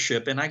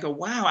leadership. And I go,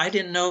 wow, I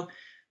didn't know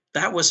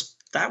that was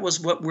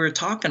what we're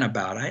talking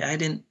about. I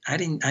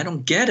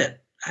don't get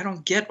it.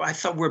 I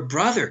thought we're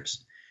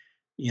brothers,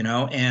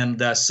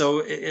 and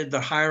so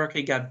the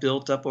hierarchy got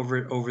built up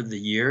over the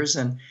years,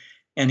 and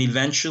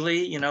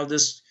eventually,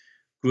 this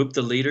group,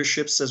 the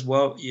leadership says,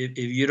 well, if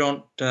you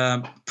don't,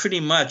 pretty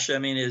much, I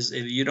mean, if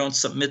you don't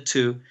submit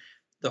to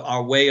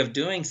our way of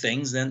doing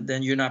things,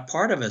 then you're not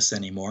part of us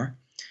anymore.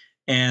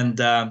 And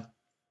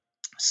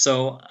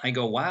so I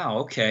go, wow,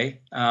 okay,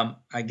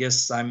 I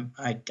guess I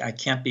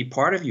can't be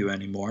part of you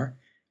anymore,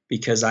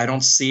 because I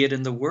don't see it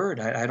in the Word.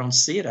 I don't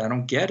see it. I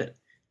don't get it.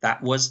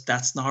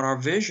 That's not our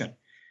vision.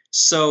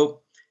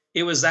 So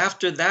it was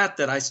after that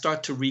I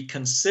start to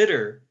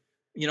reconsider,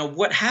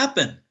 what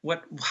happened?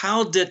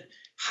 How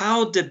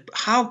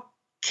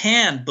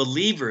can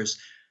believers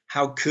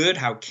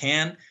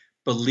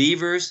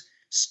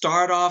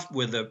start off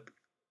with a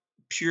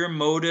pure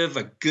motive,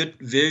 a good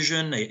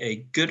vision,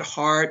 a good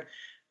heart,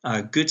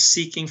 good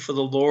seeking for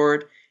the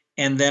Lord,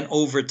 and then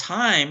over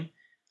time,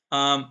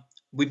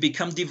 we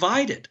become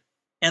divided?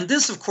 And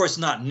this, of course,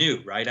 not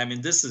new, right? I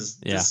mean, this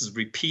is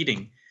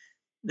repeating.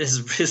 This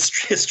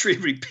is history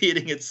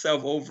repeating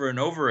itself over and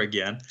over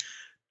again.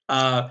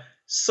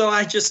 So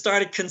I just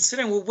started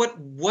considering, well,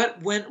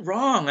 what went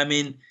wrong? I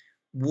mean,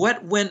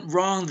 what went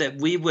wrong that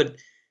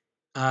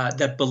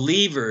that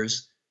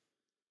believers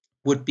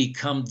would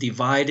become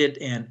divided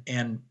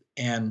and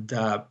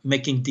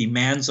making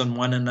demands on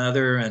one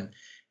another,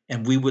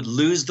 and we would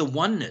lose the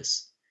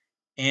oneness,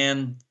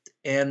 and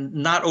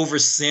not over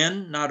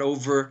sin, not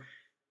over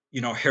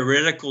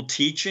heretical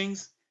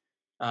teachings,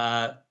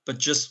 but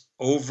just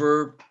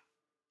over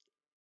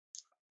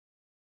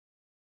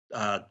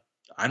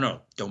I don't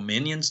know,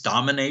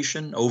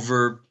 domination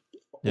over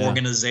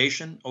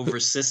organization, over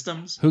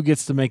systems. Who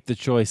gets to make the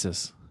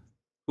choices?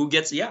 Who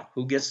gets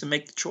to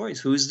make the choice?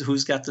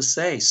 Who's got to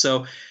say?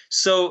 So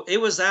it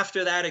was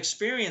after that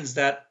experience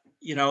that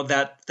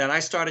that I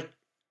started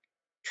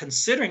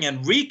considering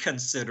and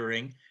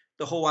reconsidering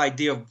the whole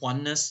idea of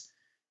oneness,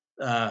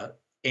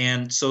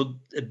 and so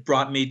it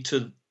brought me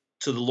to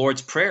the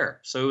Lord's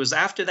Prayer. So it was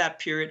after that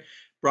period,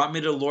 brought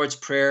me to the Lord's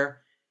Prayer,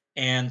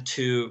 and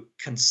to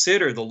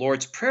consider the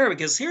Lord's Prayer,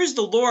 because here's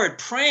the Lord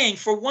praying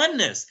for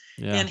oneness,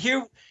 and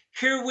here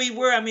we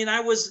were. I mean,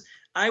 I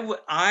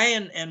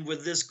and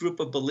with this group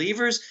of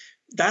believers,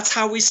 that's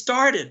how we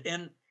started,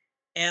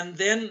 and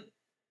then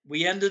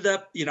we ended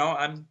up,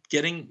 I'm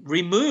getting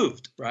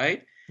removed,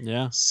 right?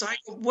 Yeah. So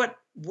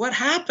what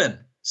happened?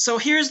 So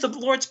here's the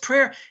Lord's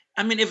Prayer.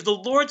 I mean, if the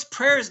Lord's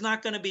Prayer is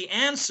not going to be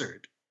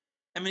answered,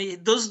 I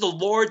mean, those are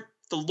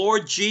the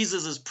Lord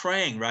Jesus is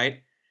praying,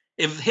 right?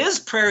 If his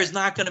prayer is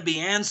not going to be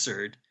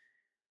answered,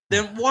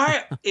 then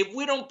why, if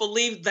we don't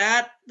believe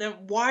that, then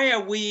why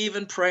are we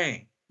even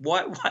praying?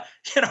 What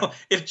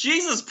if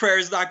Jesus' prayer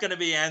is not going to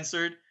be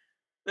answered,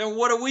 then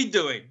what are we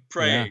doing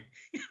praying?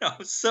 Yeah.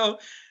 So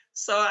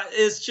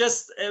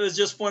it was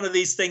just one of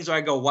these things where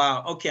I go,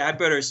 wow, okay,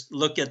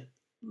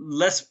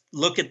 let's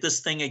look at this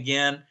thing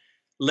again.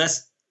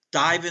 Let's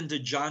dive into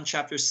John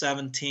chapter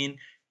 17,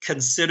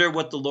 consider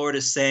what the Lord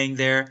is saying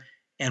there,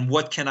 and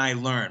what can I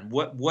learn?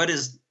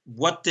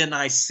 What didn't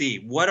I see?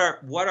 What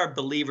are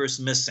believers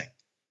missing?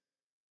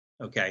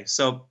 Okay,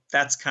 so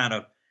that's kind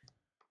of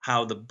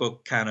how the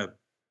book kind of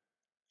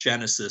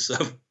genesis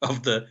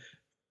of the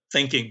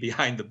thinking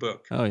behind the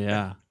book. Oh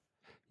yeah.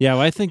 Yeah,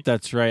 well, I think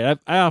that's right.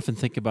 I often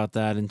think about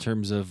that in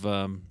terms of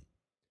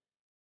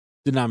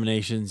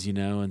denominations,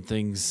 and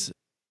things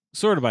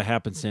sort of by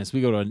happenstance.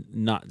 We go to a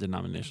not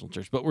denominational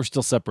church, but we're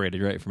still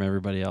separated, right, from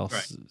everybody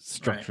else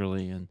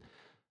structurally. And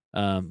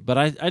But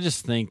I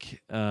just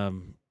think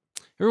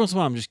every once in a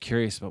while I'm just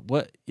curious about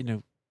what,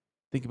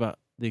 think about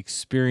the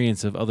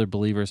experience of other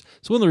believers.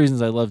 So one of the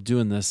reasons I love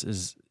doing this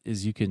is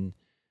you can,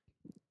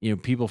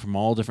 people from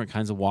all different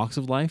kinds of walks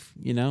of life,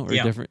 or Yeah.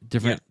 Yeah.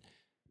 different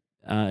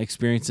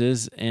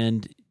experiences,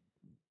 and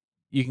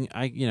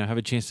have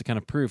a chance to kind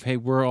of prove, hey,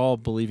 we're all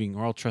believing,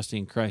 we're all trusting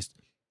in Christ.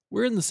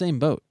 We're in the same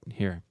boat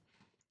here,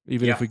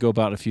 even if Yeah. we go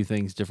about a few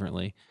things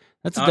differently.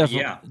 That's a Yeah. I mean,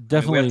 we have the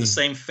definitely.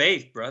 same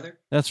faith, brother.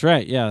 That's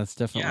right. Yeah, that's Yeah.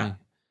 definitely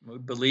We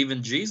believe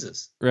in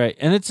Jesus. right,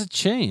 and it's a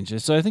change.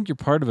 And so I think you're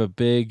part of a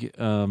big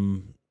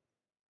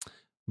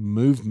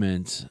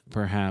movement,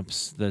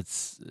 perhaps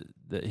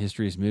that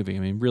history is moving. I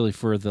mean, really,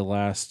 for the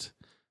last,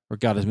 or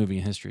God is moving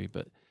in history,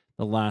 but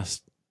the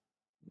last,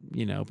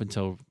 up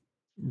until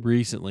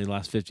recently,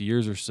 last 50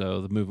 years or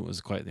so, the movement was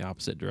quite the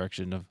opposite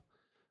direction of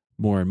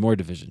more and more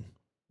division.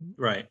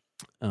 Right.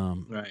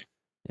 Um, Right.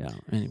 yeah.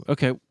 Anyway,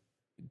 okay,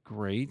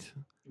 great.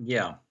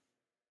 Yeah.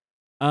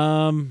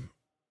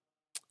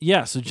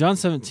 Yeah. So John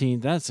 17,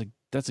 that's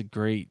a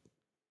great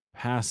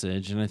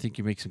passage, and I think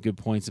you make some good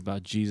points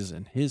about Jesus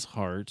and His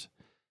heart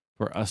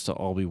for us to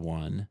all be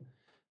one.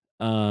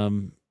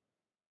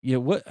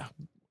 What?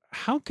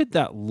 How could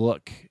that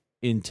look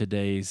in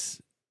today's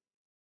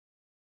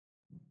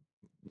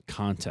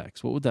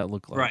context? What would that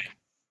look Right. like?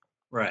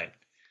 Right.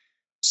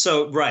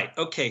 So, right.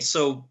 Okay.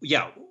 So,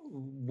 yeah.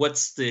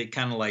 What's the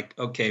kind of like,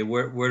 okay,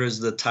 where does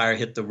the tire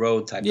hit the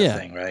road type of Yeah.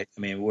 thing, right? I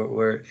mean,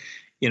 we're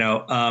you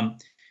know,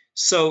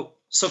 so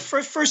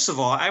first of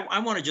all, I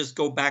want to just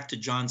go back to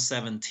John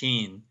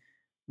 17,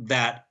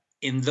 that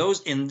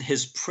in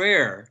his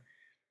prayer,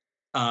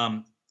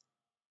 um,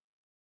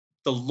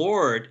 the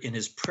Lord in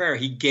his prayer,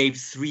 he gave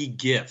three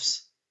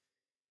gifts.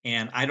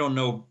 And I don't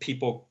know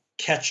people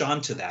catch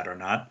on to that or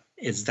not,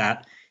 is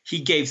that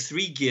he gave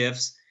three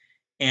gifts.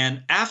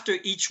 And after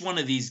each one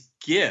of these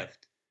gifts,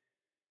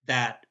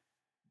 that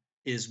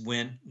is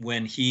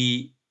when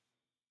he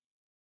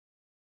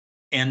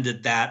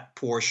ended that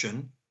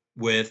portion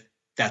with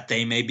that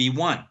they may be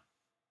one.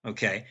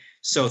 Okay.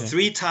 So Okay.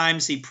 three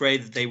times he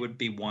prayed that they would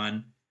be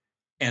one.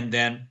 And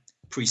then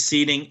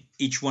preceding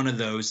each one of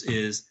those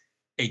is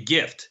a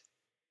gift.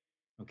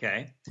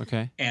 Okay.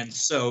 Okay. And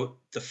so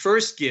the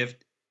first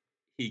gift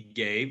he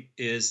gave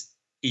is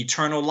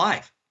eternal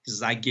life. He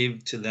says, I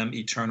give to them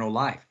eternal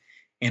life.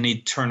 And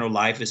eternal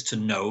life is to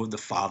know the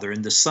Father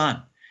and the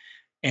Son.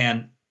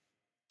 And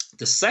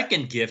the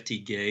second gift he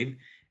gave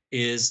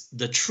is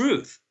the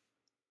truth,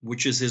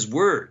 which is his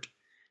word.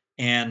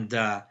 And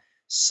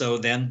so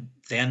then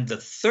the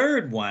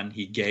third one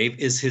he gave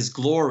is his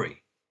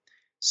glory.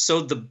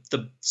 So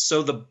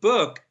the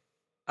book,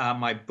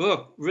 my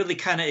book, really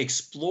kind of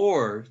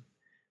explored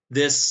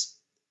these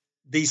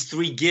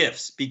three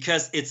gifts,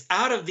 because it's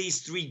out of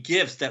these three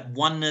gifts that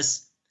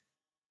oneness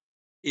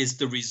is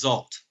the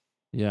result.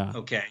 Yeah.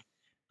 Okay.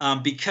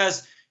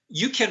 Because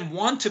you can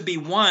want to be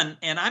one,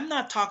 and I'm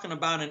not talking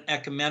about an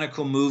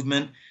ecumenical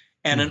movement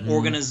and an Mm-hmm.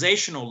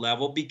 organizational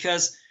level,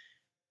 because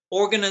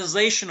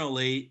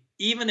organizationally,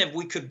 even if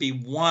we could be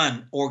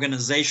one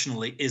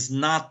organizationally, is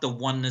not the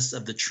oneness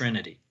of the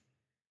Trinity.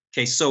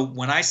 Okay, so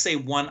when I say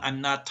one,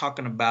 I'm not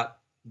talking about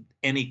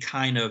any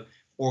kind of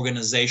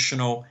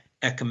organizational,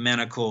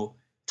 ecumenical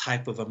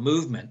type of a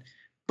movement,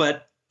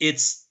 but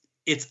it's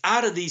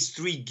out of these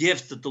three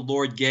gifts that the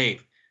Lord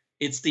gave.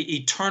 It's the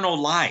eternal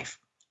life.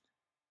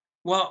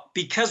 Well,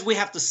 because we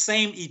have the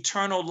same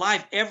eternal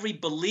life, every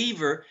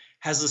believer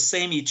has the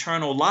same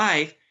eternal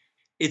life.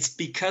 It's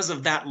because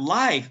of that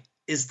life,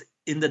 is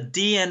in the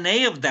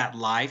DNA of that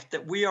life,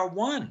 that we are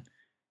one.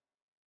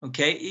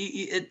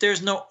 Okay,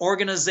 there's no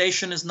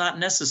organization is not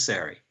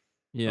necessary.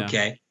 Yeah.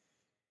 Okay,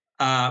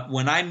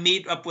 when I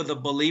meet up with a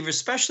believer,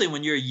 especially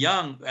when you're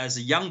young, as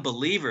a young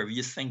believer,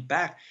 you think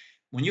back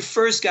when you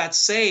first got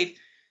saved,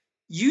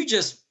 you're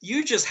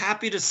just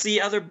happy to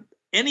see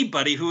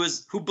anybody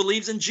who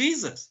believes in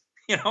Jesus.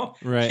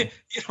 Right.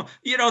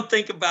 You don't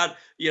think about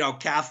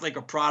Catholic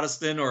or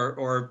Protestant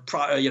or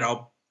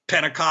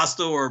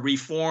Pentecostal or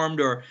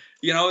Reformed, or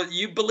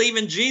you believe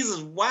in Jesus.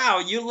 Wow,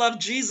 you love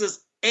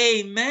Jesus.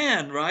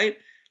 Amen. Right?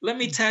 Let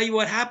me tell you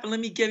what happened. Let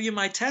me give you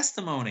my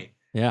testimony.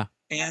 Yeah.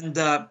 And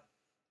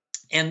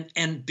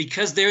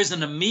because there's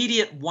an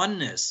immediate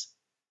oneness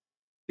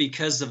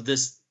because of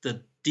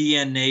the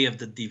DNA of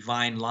the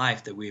divine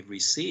life that we've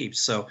received.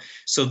 So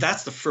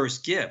that's the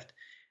first gift.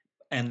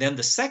 And then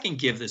the second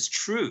gift is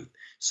truth.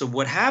 So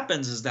what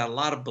happens is that a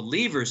lot of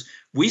believers,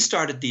 we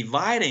started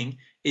dividing,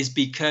 is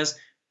because,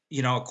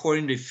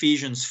 according to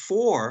Ephesians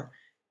 4,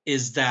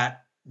 is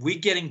that we're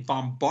getting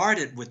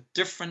bombarded with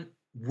different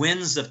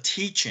winds of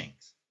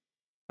teachings.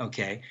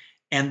 Okay.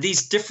 And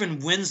these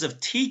different winds of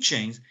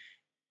teachings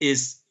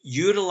is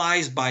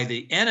utilized by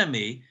the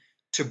enemy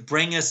to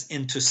bring us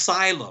into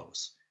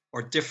silos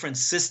or different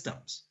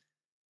systems.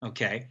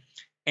 Okay.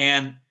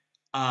 And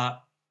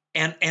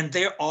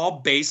they're all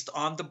based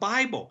on the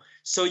Bible.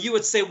 So you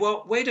would say,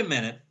 well, wait a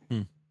minute.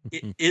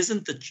 Mm-hmm.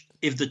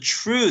 If the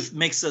truth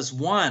makes us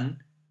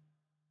one,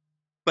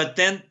 but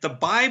then the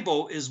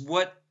Bible is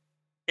what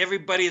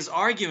everybody is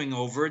arguing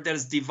over that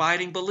is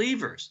dividing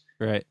believers.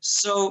 Right.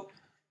 So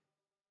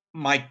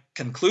my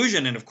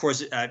conclusion, and of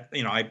course,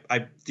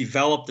 I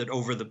developed it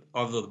over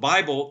the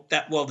Bible,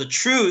 that, well, the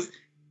truth,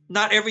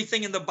 not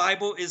everything in the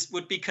Bible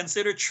would be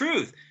considered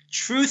truth.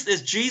 Truth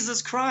is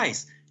Jesus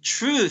Christ.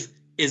 Truth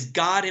is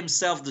God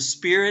himself, the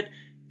Spirit,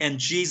 and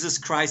Jesus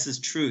Christ is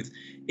truth.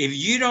 If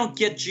you don't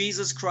get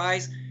Jesus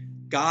Christ,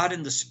 God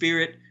and the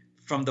Spirit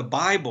from the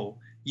Bible,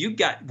 you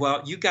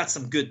got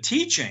some good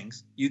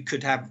teachings. You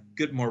could have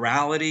good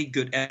morality,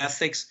 good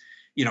ethics,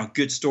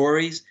 good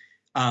stories,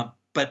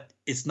 but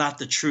it's not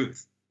the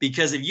truth.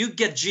 Because if you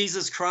get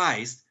Jesus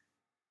Christ,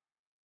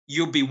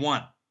 you'll be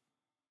one.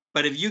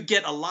 But if you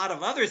get a lot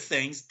of other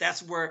things,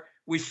 that's where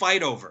we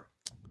fight over.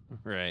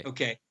 Right.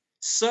 Okay.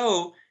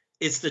 So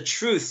it's the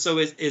truth. So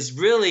it is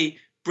really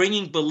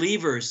bringing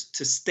believers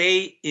to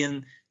stay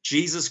in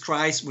Jesus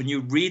Christ. When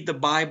you read the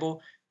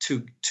Bible,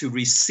 to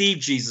receive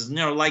Jesus,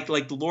 like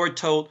the Lord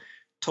told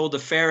the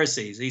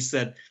Pharisees, he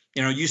said,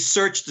 you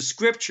search the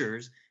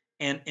scriptures,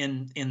 and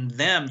in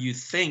them you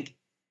think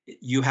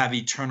you have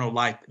eternal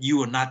life. You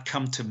will not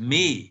come to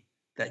me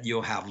that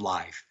you'll have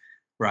life.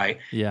 Right.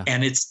 Yeah.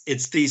 And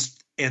it's these,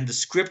 and the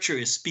scripture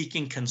is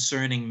speaking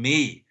concerning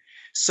me.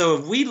 So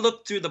if we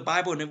look through the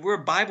Bible, and if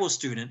we're a Bible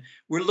student,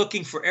 we're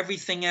looking for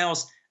everything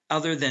else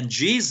other than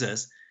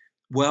Jesus,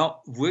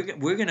 well,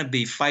 we're going to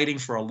be fighting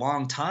for a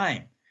long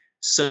time.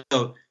 So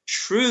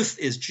truth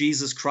is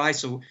Jesus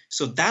Christ.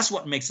 So that's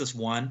what makes us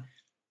one.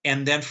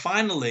 And then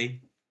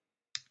finally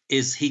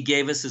is he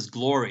gave us his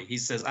glory. He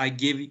says, I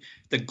give you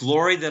the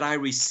glory that I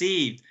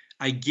received,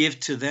 I give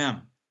to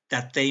them,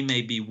 that they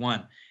may be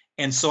one.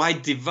 And so I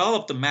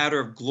developed the matter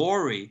of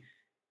glory.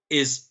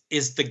 Is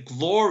the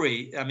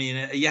glory, I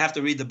mean, you have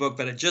to read the book,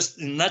 but just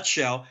in a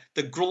nutshell,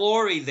 the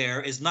glory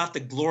there is not the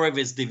glory of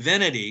his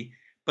divinity,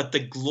 but the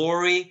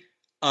glory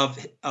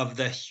of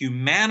the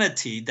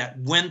humanity that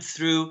went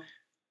through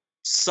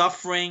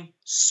suffering,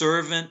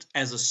 servant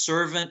as a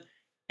servant,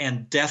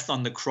 and death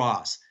on the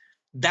cross.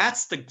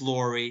 That's the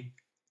glory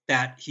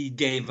that he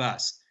gave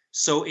us.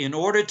 So in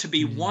order to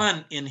be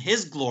one in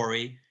his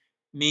glory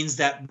means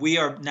that we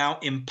are now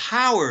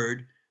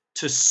empowered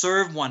to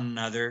serve one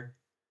another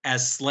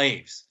as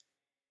slaves.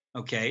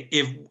 Okay,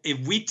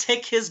 if we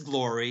take his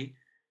glory,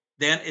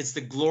 then it's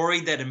the glory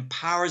that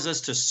empowers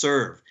us to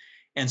serve.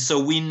 And so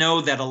we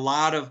know that a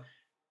lot of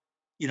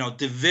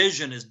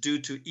division is due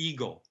to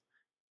ego.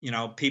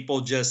 People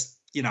just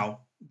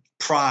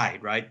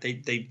pride, right?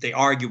 They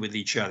argue with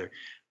each other.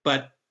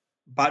 But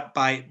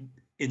by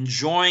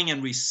enjoying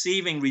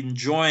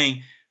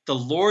the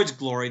Lord's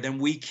glory, then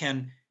we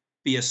can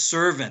be a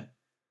servant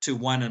to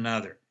one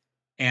another.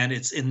 And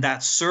it's in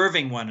that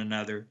serving one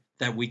another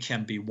that we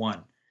can be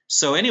one.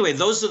 So anyway,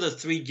 those are the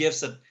three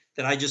gifts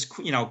that I just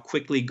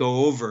quickly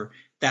go over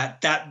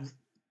that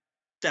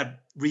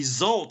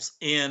results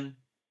in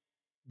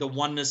the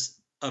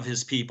oneness of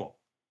his people.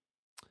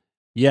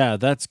 Yeah,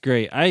 that's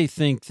great. I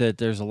think that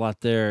there's a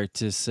lot there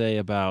to say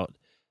about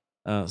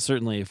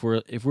certainly if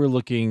we're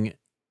looking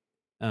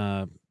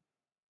to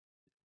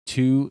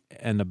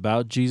and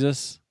about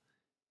Jesus,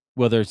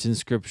 whether it's in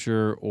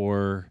Scripture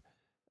or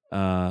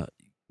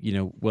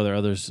whether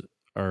others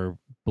are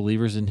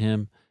believers in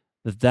him,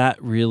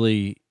 that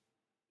really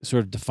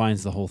sort of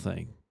defines the whole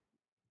thing.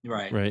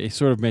 Right. Right. It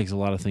sort of makes a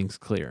lot of things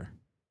clear.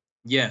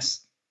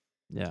 Yes.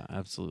 Yeah,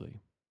 absolutely.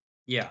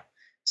 Yeah.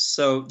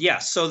 So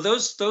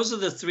those are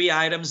the three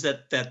items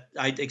that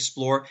I'd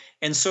explore.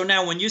 And so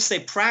now when you say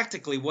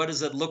practically, what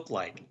does it look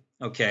like?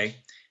 Okay.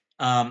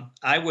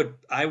 I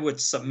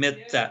would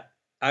submit that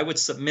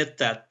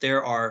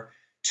there are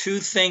two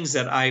things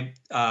that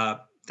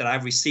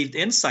I've received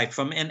insight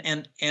from,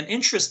 and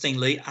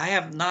interestingly, I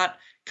have not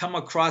come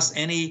across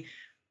any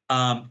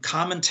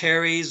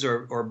commentaries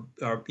or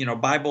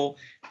Bible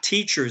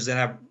teachers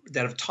that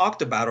have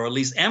talked about, or at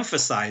least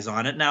emphasize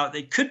on it. Now,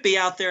 they could be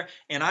out there,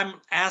 and I'm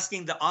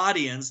asking the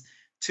audience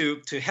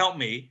to help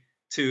me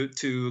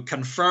to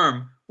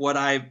confirm what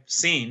I've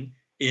seen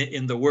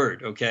in the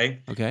Word.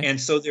 Okay. And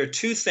so there are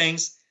two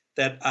things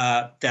that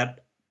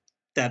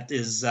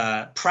is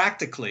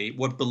practically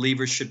what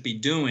believers should be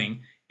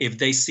doing if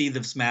they see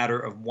this matter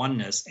of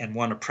oneness and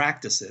want to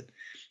practice it.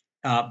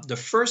 The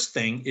first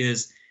thing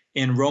is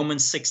in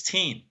Romans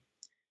 16.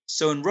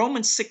 So in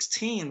Romans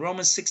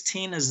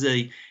 16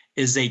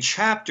 is a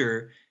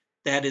chapter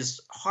that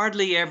is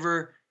hardly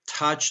ever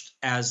touched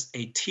as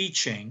a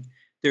teaching.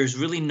 There's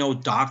really no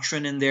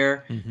doctrine in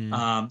there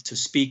to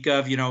speak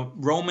of.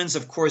 Romans,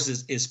 of course,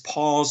 is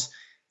Paul's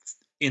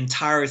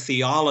entire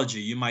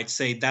theology. You might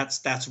say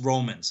that's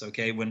Romans.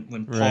 Okay, when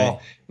Paul, right.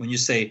 When you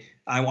say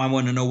I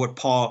want to know what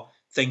Paul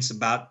thinks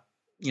about,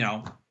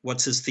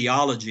 what's his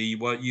theology,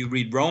 well, you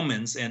read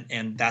Romans,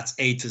 and that's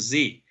A to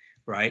Z,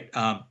 right?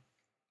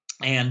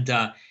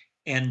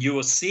 And you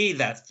will see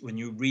that when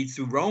you read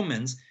through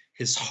Romans,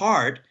 his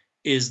heart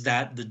is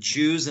that the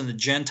Jews and the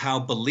Gentile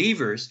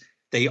believers,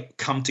 they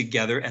come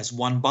together as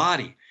one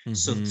body.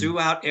 So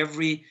throughout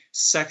every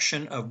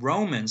section of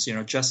Romans,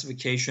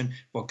 justification,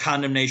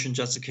 condemnation,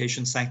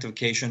 justification,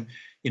 sanctification,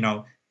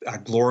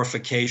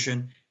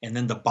 glorification, and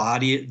then the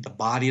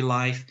body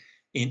life.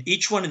 In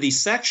each one of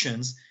these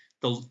sections,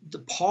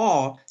 the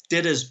Paul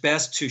did his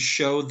best to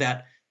show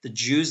that the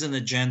Jews and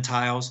the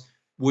Gentiles,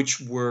 which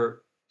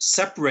were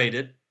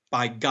separated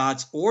by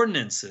God's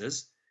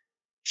ordinances,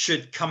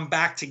 should come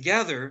back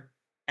together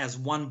as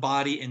one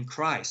body in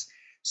Christ.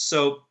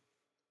 So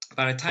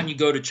by the time you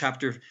go to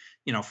chapter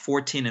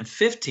 14 and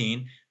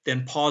 15,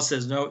 then Paul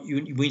says, no,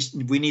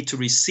 we need to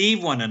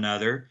receive one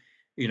another,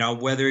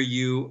 whether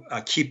you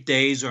keep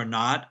days or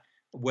not,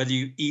 whether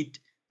you eat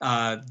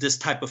this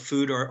type of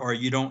food or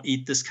you don't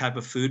eat this type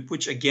of food,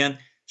 which again,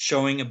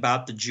 showing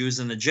about the Jews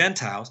and the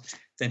Gentiles.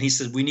 Then he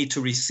says we need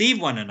to receive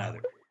one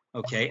another,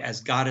 okay,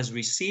 as God has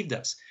received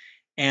us.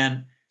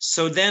 And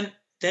so then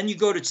you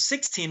go to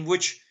 16,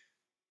 which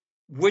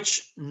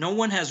no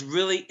one has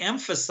really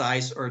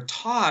emphasized or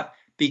taught,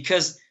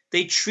 because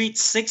they treat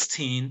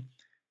 16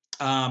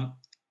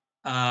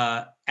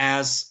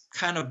 as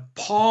kind of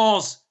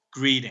Paul's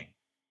greeting.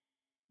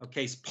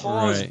 Okay, so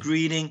Paul is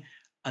greeting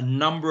a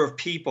number of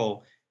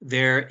people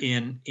there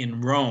in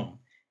Rome.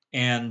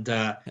 And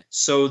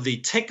so the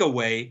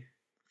takeaway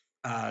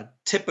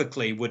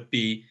typically would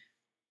be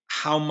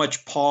how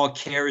much Paul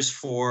cares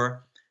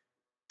for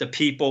the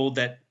people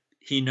that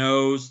he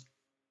knows,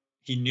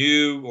 he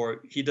knew,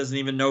 or he doesn't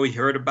even know he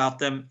heard about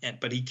them,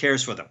 but he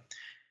cares for them.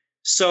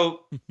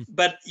 So,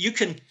 but you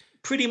can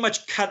pretty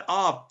much cut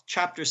off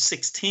chapter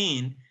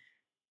 16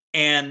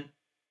 and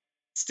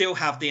still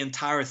have the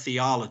entire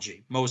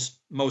theology. Most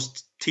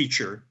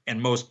teacher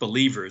and most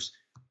believers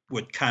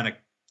would kind of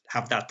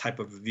have that type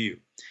of a view.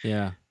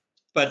 Yeah.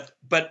 But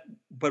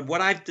what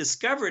I've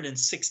discovered in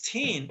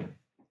 16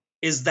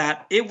 is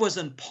that it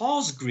wasn't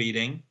Paul's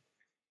greeting.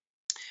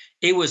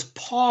 It was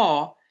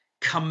Paul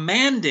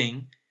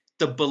commanding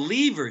the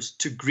believers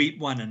to greet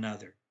one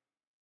another.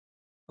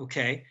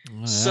 Okay. Oh,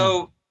 yeah.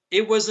 So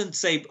it wasn't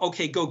say,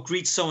 okay, go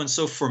greet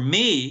so-and-so for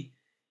me.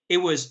 It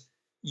was,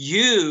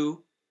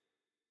 you,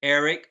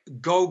 Eric,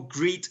 go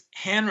greet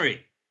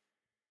Henry.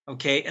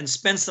 Okay. And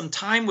spend some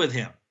time with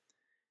him.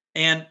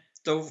 And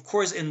though, of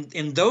course,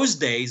 in those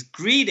days,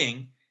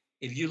 greeting,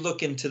 if you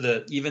look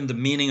into even the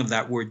meaning of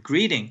that word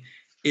greeting,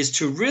 is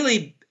to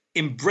really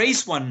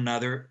embrace one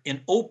another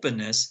in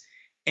openness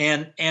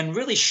and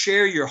really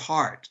share your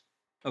heart.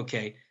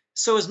 Okay.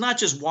 So it's not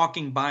just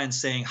walking by and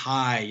saying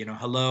hi,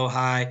 hello,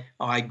 hi.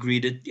 Oh, I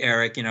greeted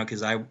Eric,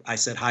 because I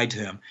said hi to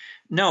him.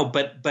 No,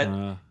 but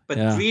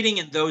yeah. Greeting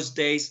in those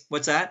days,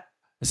 what's that?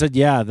 I said,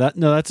 yeah,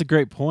 that's a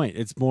great point.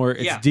 It's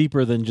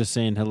deeper than just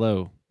saying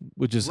hello,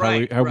 which is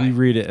how we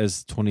read it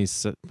as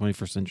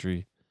 21st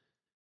century,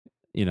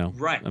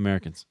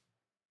 Americans.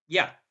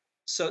 Yeah.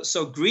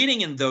 So greeting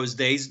in those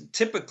days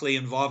typically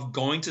involved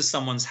going to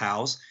someone's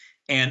house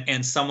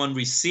and someone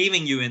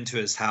receiving you into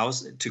his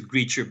house to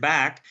greet you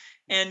back.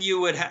 And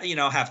you would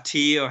have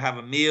tea or have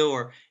a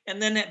meal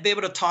and then be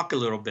able to talk a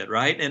little bit,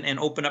 right? And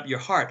open up your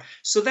heart.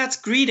 So that's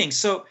greeting.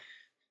 So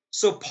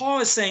Paul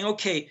is saying,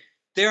 okay,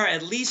 there are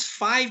at least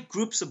 5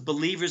 groups of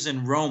believers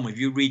in Rome if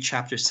you read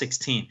chapter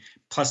 16,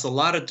 plus a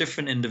lot of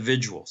different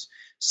individuals.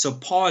 So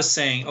Paul is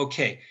saying,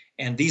 okay,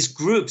 and these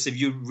groups, if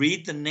you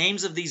read the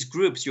names of these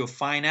groups, you'll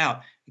find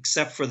out,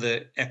 except for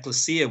the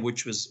ecclesia,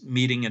 which was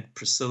meeting at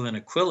Priscilla and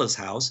Aquila's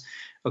house,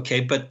 okay,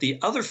 but the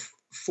other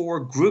 4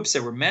 groups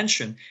that were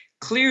mentioned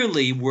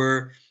clearly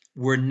were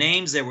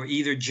names that were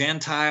either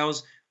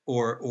Gentiles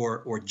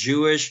or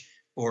Jewish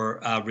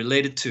or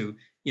related to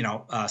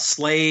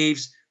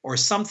slaves or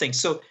something.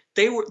 So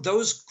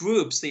those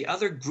groups, the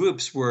other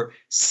groups were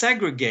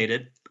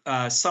segregated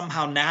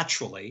somehow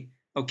naturally.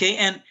 Okay,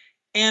 and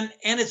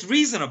it's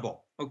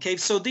reasonable. Okay,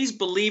 so these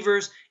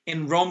believers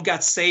in Rome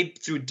got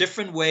saved through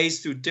different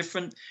ways, through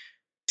different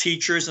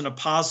teachers and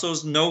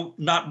apostles. No,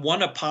 not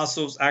one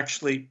apostle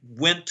actually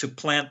went to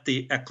plant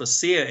the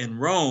ecclesia in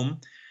Rome.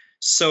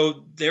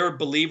 So there are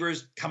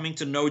believers coming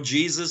to know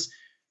Jesus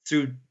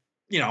through,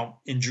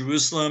 in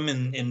Jerusalem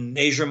and in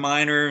Asia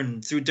Minor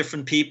and through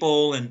different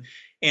people.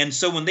 And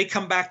so when they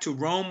come back to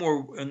Rome,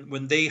 or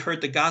when they heard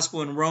the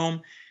gospel in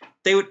Rome,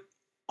 they would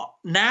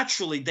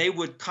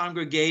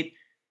congregate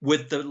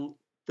with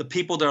the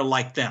people that are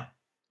like them.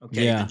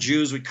 Okay. Yeah. The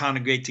Jews would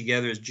congregate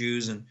together as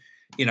Jews, and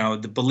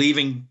the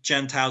believing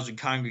Gentiles would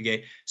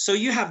congregate. So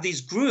you have these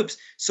groups.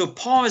 So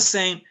Paul is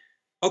saying,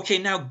 okay,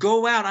 now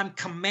go out. I'm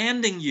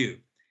commanding you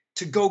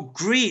to go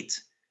greet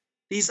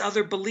these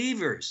other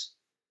believers.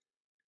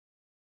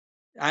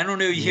 I don't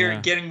know if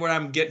you're getting where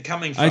I'm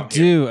coming from. I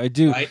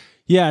do. Right?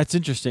 Yeah, it's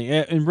interesting.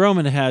 In Rome,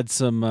 it had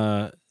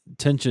some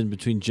tension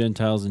between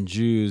Gentiles and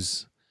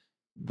Jews,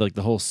 like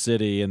the whole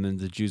city, and then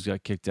the Jews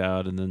got kicked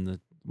out, and then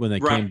when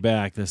they came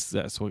back,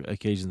 that's what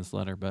occasioned this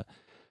letter. But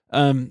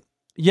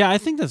yeah, I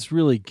think that's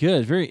really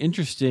good. Very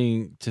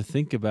interesting to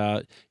think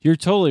about. You're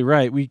totally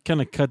right. We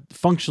kind of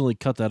functionally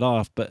cut that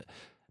off, but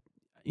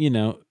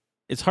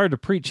it's hard to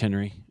preach,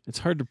 Henry. It's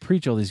hard to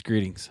preach all these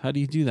greetings. How do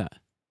you do that?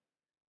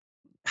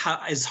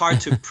 It's hard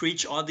to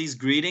preach all these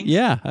greetings?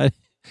 Yeah,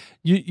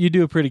 you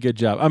do a pretty good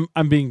job.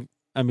 I'm being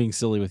I'm being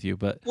silly with you,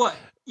 but Well,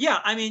 yeah,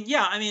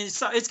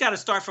 it's got to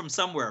start from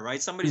somewhere,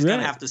 right? Somebody's going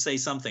to right. have to say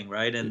something,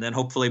 right? And then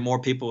hopefully more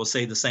people will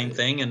say the same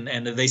thing,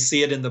 and if they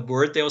see it in the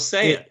word, they'll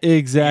say it. And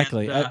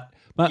Exactly.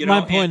 My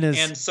and point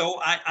is so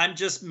I'm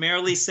just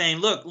merely saying,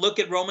 look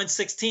at Romans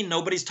 16.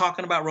 Nobody's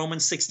talking about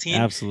Romans 16,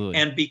 absolutely.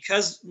 and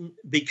because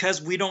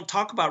we don't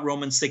talk about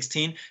Romans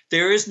 16,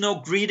 there is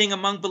no greeting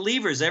among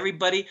believers.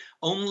 Everybody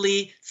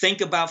only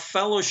think about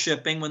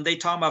fellowshipping when they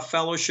talk about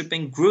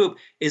fellowshipping group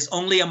is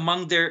only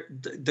among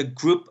the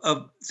group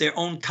of their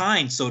own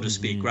kind, so to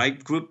speak,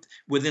 right? Group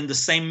within the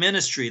same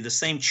ministry, the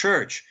same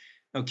church.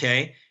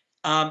 Okay,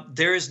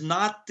 there is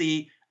not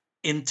the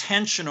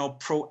intentional,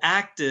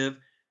 proactive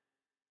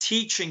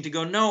teaching to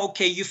go, no,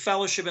 okay, you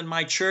fellowship in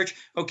my church.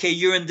 Okay,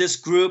 you're in this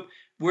group.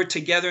 We're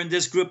together in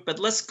this group, but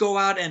let's go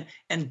out and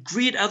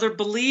greet other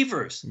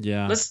believers.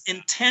 Yeah. Let's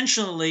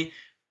intentionally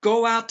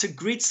go out to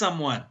greet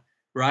someone,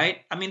 right?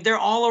 I mean, they're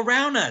all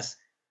around us.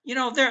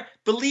 They're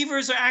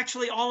believers are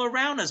actually all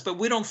around us, but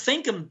we don't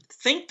think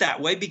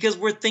that way because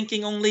we're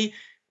thinking only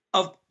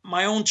of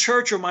my own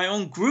church or my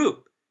own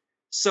group.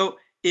 So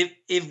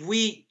if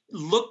we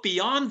look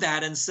beyond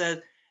that and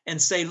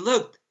say,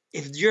 look,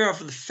 if you're of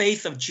the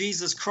faith of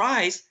Jesus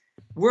Christ,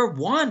 we're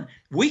one.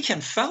 We can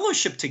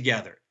fellowship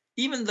together,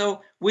 even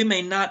though we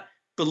may not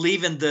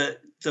believe in the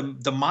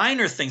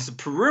minor things, the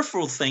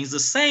peripheral things, the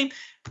same.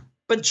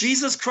 But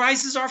Jesus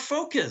Christ is our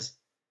focus,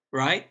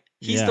 right?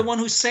 He's the one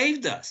who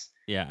saved us.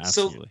 Yeah,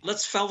 absolutely. So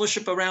let's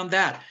fellowship around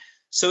that.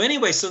 So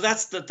anyway, so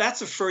that's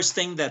the first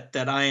thing that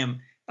I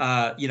am,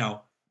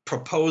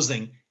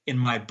 proposing in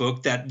my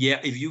book. That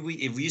if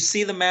you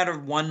see the matter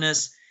of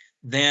oneness,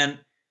 then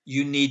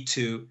you need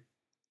to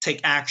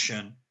take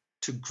action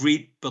to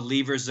greet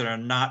believers that are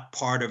not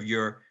part of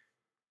your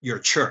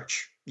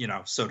church,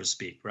 so to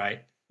speak,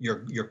 right?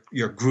 Your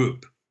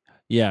group.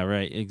 Yeah,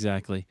 right.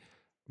 Exactly.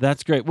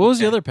 That's great. What was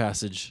the other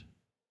passage?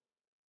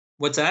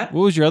 What's that?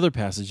 What was your other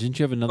passage? Didn't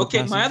you have another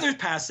passage? My other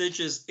passage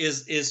is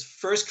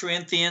 1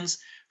 Corinthians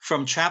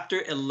from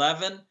chapter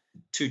 11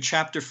 to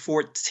chapter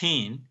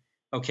 14.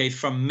 Okay,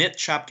 from mid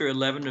chapter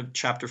 11 to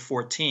chapter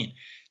 14.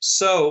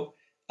 So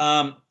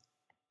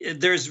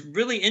there's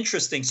really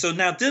interesting. So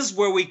now this is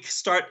where we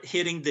start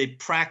hitting the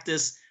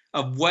practice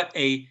of what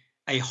a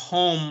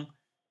home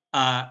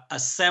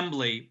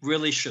assembly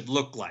really should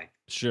look like.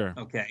 Sure.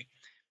 Okay.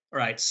 All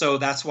right. So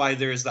that's why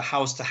there's the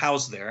house to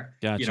house there.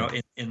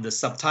 Gotcha. In the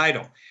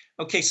subtitle.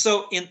 Okay.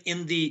 So in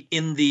 1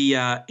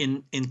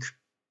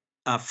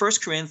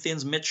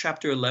 Corinthians mid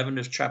chapter 11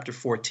 to chapter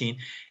 14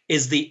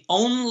 is the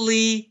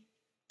only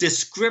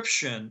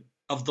description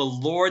of the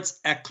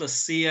Lord's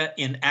ecclesia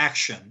in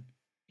action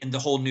in the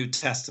whole New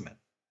Testament.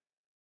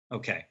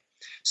 Okay.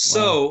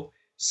 So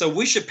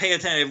we should pay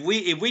attention.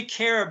 If we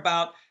care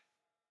about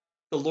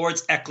the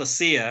Lord's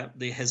ecclesia,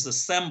 his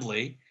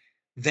assembly,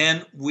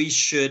 then we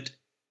should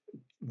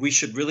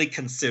really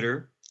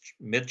consider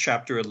mid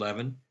chapter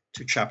 11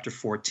 to chapter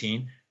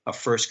 14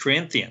 of 1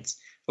 Corinthians.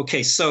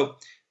 Okay, so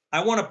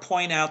I want to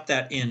point out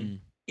that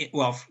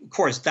of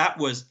course, that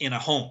was in a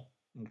home,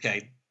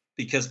 okay,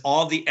 because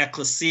all the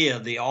ecclesia,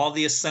 all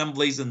the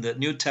assemblies in the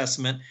New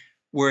Testament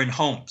were in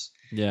homes.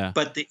 Yeah.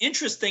 But the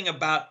interesting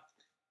about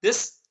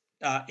this,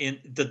 in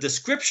the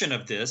description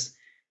of this,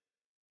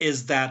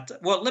 is that,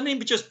 well, let me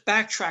just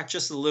backtrack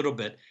just a little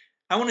bit.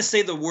 I want to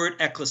say the word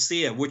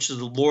ecclesia, which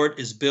the Lord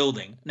is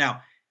building.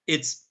 Now,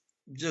 it's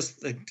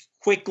just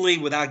quickly,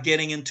 without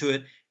getting into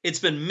it, it's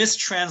been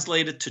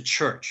mistranslated to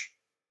church.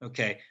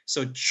 Okay,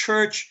 so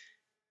church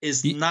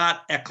is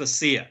not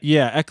ecclesia.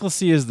 Yeah,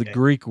 ecclesia is the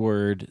Greek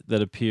word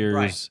that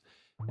appears,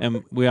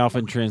 and we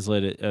often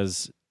translate it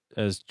as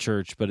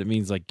church, but it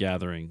means like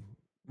gathering.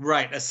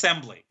 Right,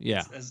 assembly.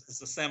 Yeah,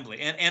 it's assembly,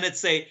 and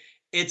it's a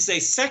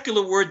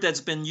secular word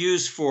that's been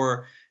used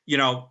for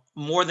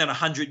more than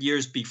 100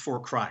 years before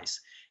Christ,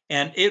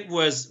 and it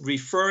was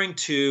referring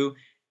to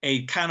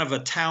a kind of a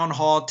town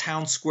hall,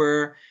 town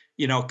square,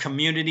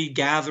 community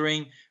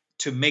gathering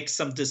to make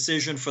some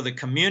decision for the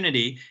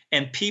community,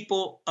 and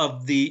people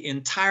of the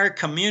entire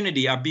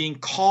community are being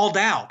called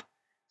out.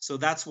 So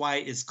that's why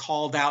it's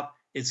called out.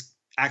 It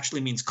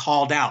actually means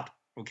called out.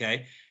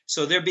 Okay,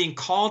 so they're being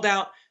called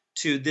out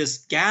to this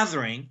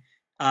gathering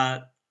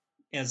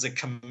as a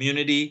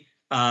community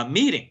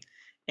meeting,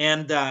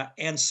 and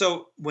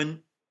so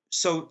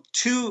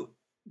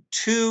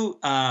two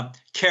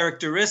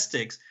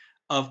characteristics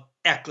of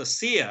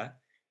ecclesia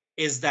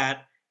is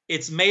that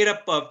it's made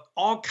up of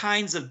all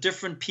kinds of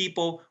different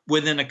people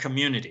within a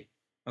community.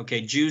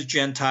 Okay, Jews,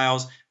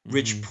 Gentiles,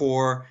 rich,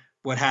 poor,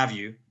 what have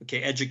you.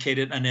 Okay,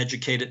 educated,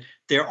 uneducated,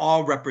 they're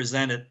all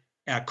represented,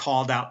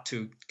 called out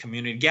to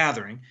community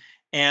gathering.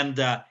 And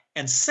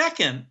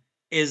second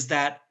is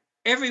that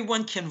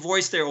everyone can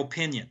voice their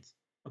opinions.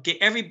 Okay,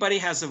 everybody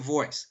has a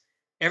voice.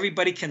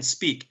 Everybody can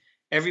speak.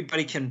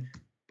 Everybody can,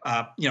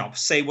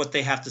 say what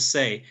they have to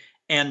say.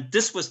 And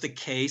this was the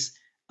case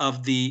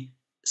of the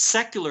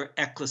secular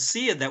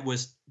ecclesia that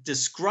was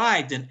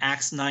described in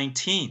Acts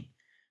 19.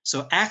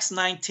 So Acts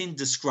 19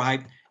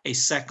 described a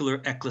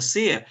secular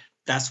ecclesia.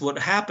 That's what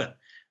happened.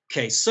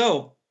 Okay,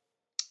 so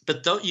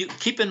but you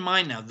keep in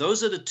mind now,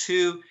 those are the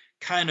two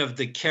kind of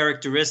the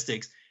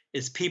characteristics.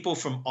 It's people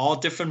from all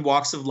different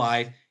walks of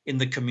life in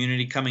the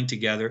community coming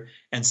together.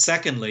 And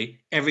secondly,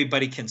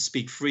 everybody can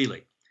speak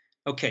freely.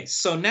 Okay,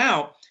 so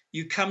now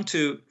you come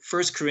to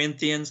 1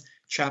 Corinthians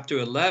chapter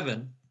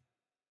 11.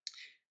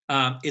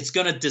 It's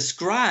going to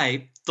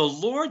describe the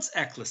Lord's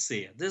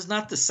ecclesia. This is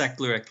not the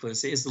secular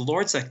ecclesia, it's the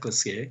Lord's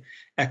ecclesia.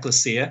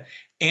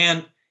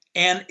 And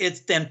it's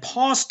then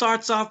Paul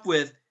starts off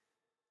with,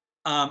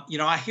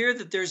 I hear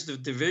that there's the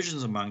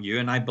divisions among you,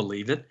 and I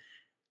believe it.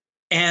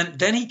 And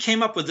then he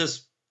came up with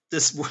this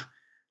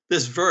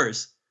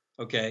verse.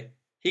 Okay,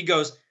 he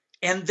goes,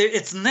 and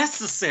it's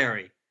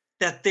necessary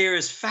that there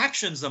is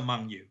factions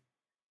among you,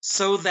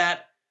 so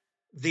that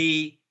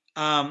those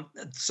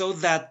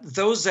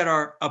that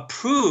are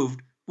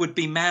approved would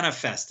be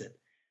manifested.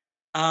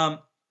 And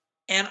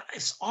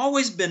it's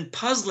always been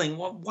puzzling.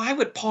 Well, why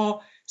would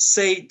Paul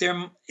say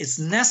it's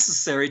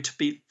necessary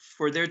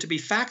for there to be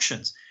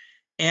factions,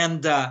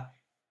 and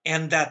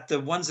that the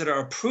ones that are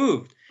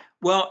approved?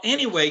 Well,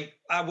 anyway,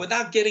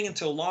 without getting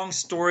into a long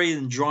story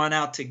and drawn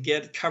out to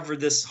cover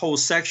this whole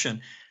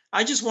section,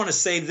 I just want to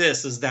say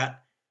this, is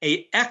that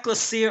a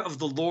ecclesia of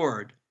the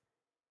Lord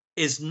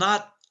is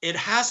not, it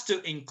has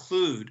to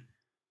include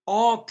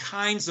all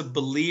kinds of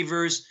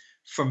believers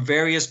from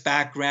various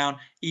background,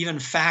 even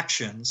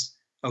factions,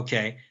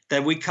 okay,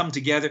 that we come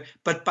together.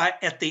 But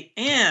at the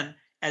end,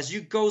 as you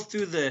go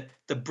through the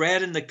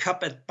bread and the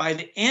cup, by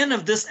the end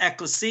of this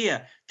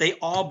ecclesia, they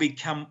all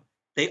became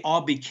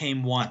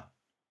one.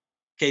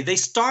 Okay, they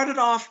started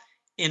off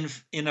in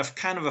a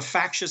kind of a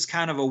factious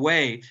kind of a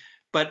way,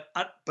 but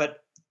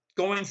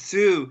going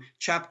through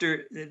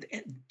chapter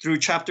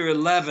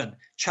 11,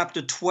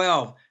 chapter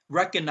 12,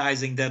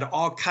 recognizing that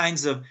all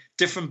kinds of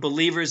different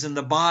believers in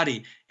the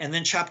body, and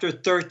then chapter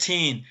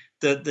 13,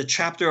 the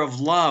chapter of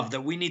love,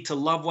 that we need to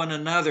love one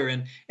another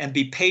and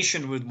be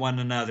patient with one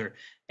another,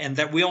 and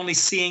that we're only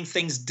seeing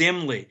things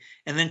dimly,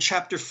 and then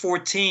chapter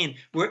 14,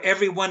 where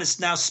everyone is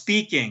now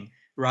speaking,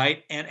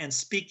 right, and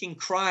speaking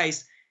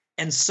Christ.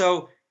 And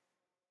so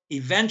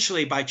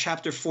eventually by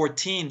chapter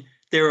 14,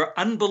 there are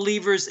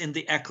unbelievers in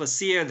the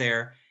ecclesia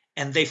there,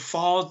 and they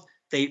fell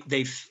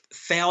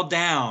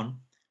down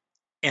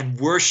and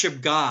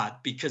worship God,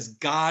 because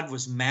God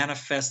was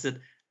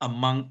manifested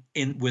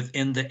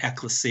within the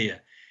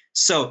ecclesia.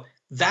 So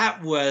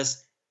that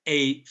was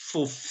a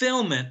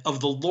fulfillment of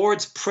the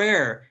Lord's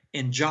prayer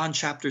in John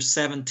chapter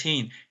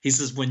 17. He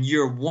says, when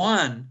you're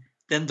one,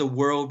 then the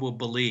world will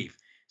believe.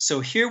 So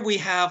here we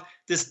have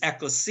this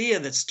ecclesia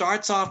that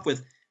starts off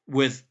with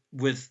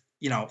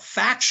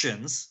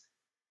factions,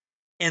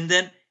 and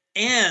then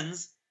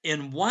ends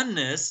in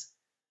oneness,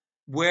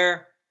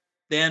 where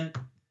then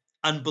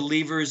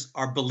unbelievers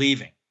are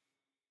believing.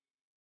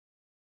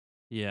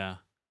 Yeah,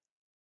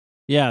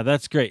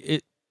 that's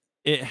great.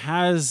 It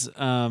has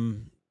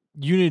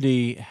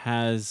unity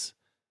has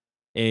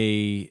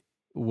a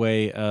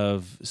way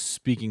of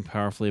speaking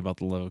powerfully about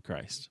the love of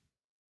Christ.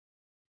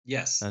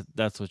 Yes,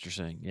 that's what you're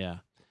saying. Yeah.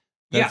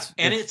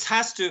 And it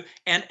has to,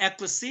 and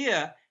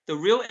ecclesia, the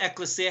real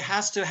ecclesia,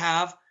 has to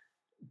have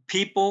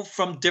people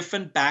from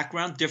different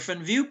background,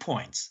 different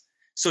viewpoints.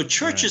 So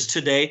churches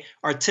today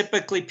are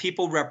typically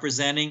people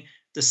representing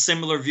the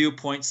similar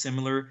viewpoint,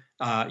 similar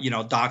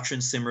doctrine,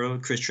 similar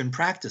Christian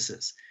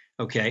practices.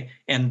 Okay,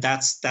 and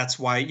that's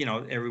why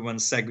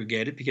everyone's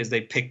segregated, because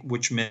they pick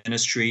which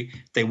ministry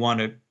they want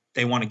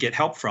to get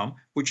help from,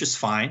 which is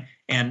fine.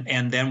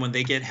 And then when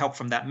they get help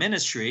from that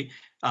ministry,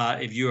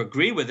 if you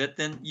agree with it,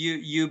 then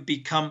you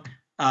become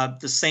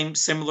the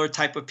similar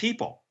type of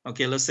people.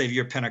 Okay, let's say if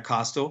you're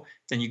Pentecostal,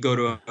 then you go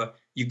to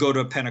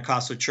a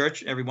Pentecostal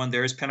church. Everyone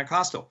there is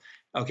Pentecostal.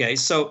 Okay,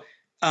 so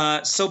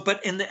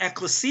but in the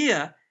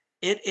ecclesia,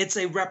 it's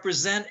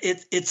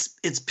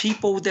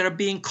people that are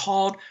being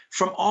called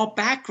from all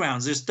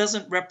backgrounds. This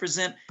doesn't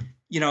represent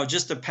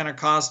just the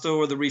Pentecostal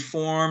or the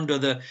Reformed or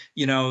the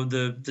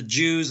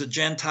Jews, the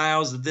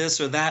Gentiles, the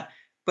this or that,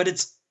 but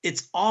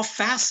it's all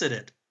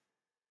faceted.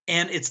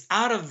 And it's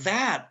out of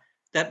that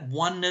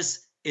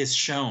oneness is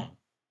shown.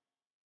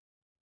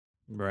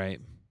 Right.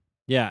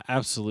 Yeah,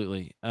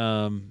 absolutely.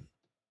 Yeah,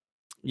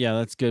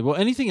 that's good. Well,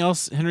 anything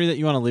else, Henry, that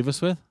you want to leave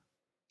us with?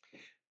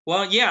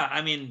 Well, yeah.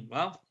 I mean,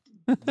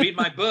 read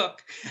my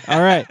book.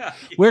 All right.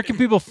 Where can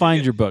people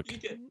find your book?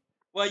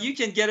 You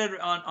can get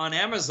it on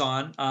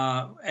Amazon.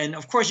 And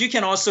of course, you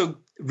can also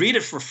read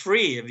it for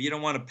free if you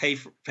don't want to pay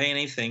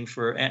anything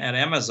at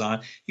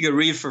Amazon. You can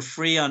read it for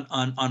free on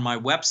my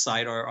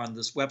website, or on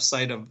this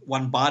website of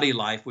One Body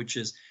Life, which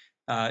is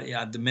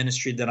the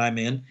ministry that I'm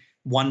in,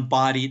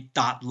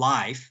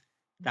 onebody.life.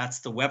 That's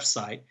the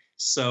website.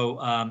 So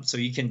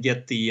you can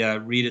get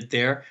read it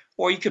there,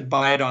 or you could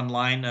buy it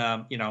online.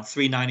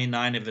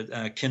 $3.99 of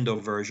a Kindle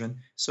version.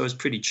 So it's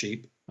pretty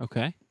cheap.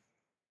 Okay.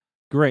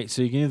 Great.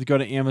 So you can either go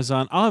to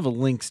Amazon. I'll have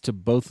links to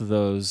both of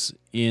those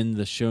in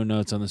the show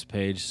notes on this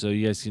page. So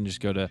you guys can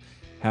just go to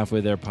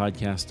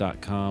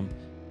halfwaytherepodcast.com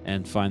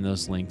and find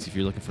those links if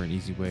you're looking for an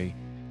easy way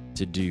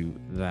to do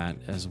that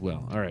as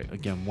well. All right.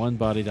 Again,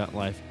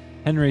 onebody.life.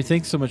 Henry,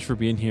 thanks so much for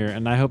being here,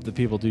 and I hope that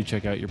people do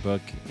check out your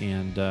book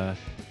and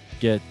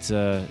get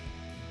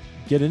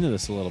into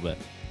this a little bit.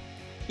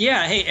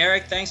 Yeah. Hey,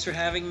 Eric, thanks for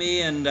having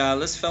me, and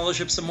let's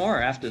fellowship some more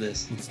after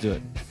this. Let's do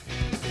it.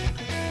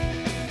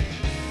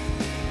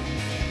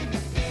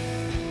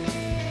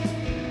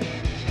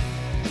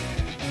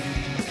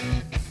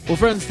 Well,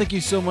 friends, thank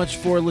you so much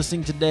for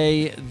listening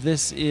today.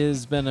 This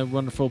has been a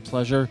wonderful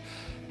pleasure.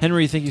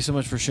 Henry, thank you so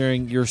much for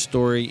sharing your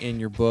story in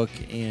your book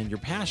and your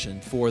passion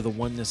for the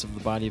oneness of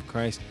the body of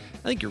Christ. I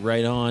think you're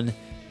right on,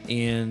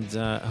 and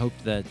hope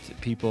that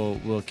people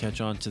will catch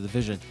on to the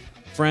vision.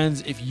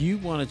 Friends, if you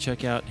want to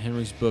check out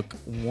Henry's book,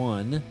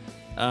 One,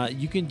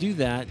 you can do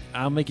that.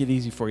 I'll make it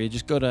easy for you.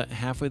 Just go to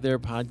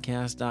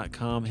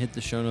halfwaytherepodcast.com, hit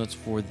the show notes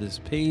for this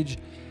page,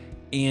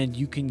 and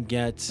you can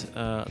get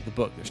the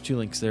book. There's 2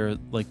 links there,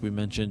 like we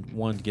mentioned.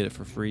 One, to get it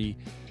for free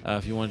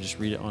if you want to just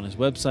read it on his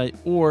website,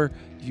 or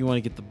if you want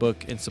to get the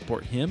book and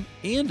support him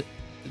and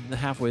the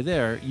Halfway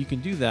There, you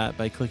can do that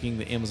by clicking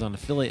the Amazon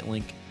affiliate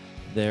link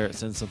there. It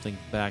sends something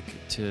back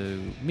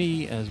to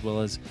me, as well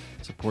as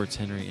supports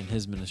Henry in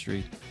his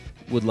ministry.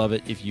 Would love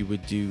it if you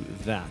would do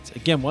that.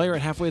 Again, while you're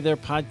at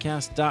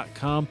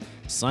halfwaytherepodcast.com,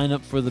 sign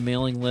up for the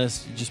mailing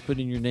list. You just put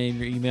in your name,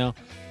 your email,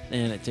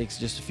 and it takes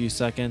just a few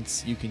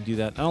seconds. You can do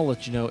that. I'll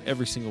let you know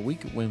every single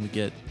week when we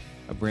get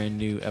a brand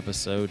new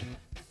episode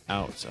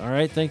out. All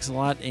right, thanks a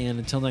lot, and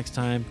until next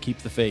time, keep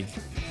the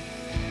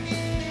faith.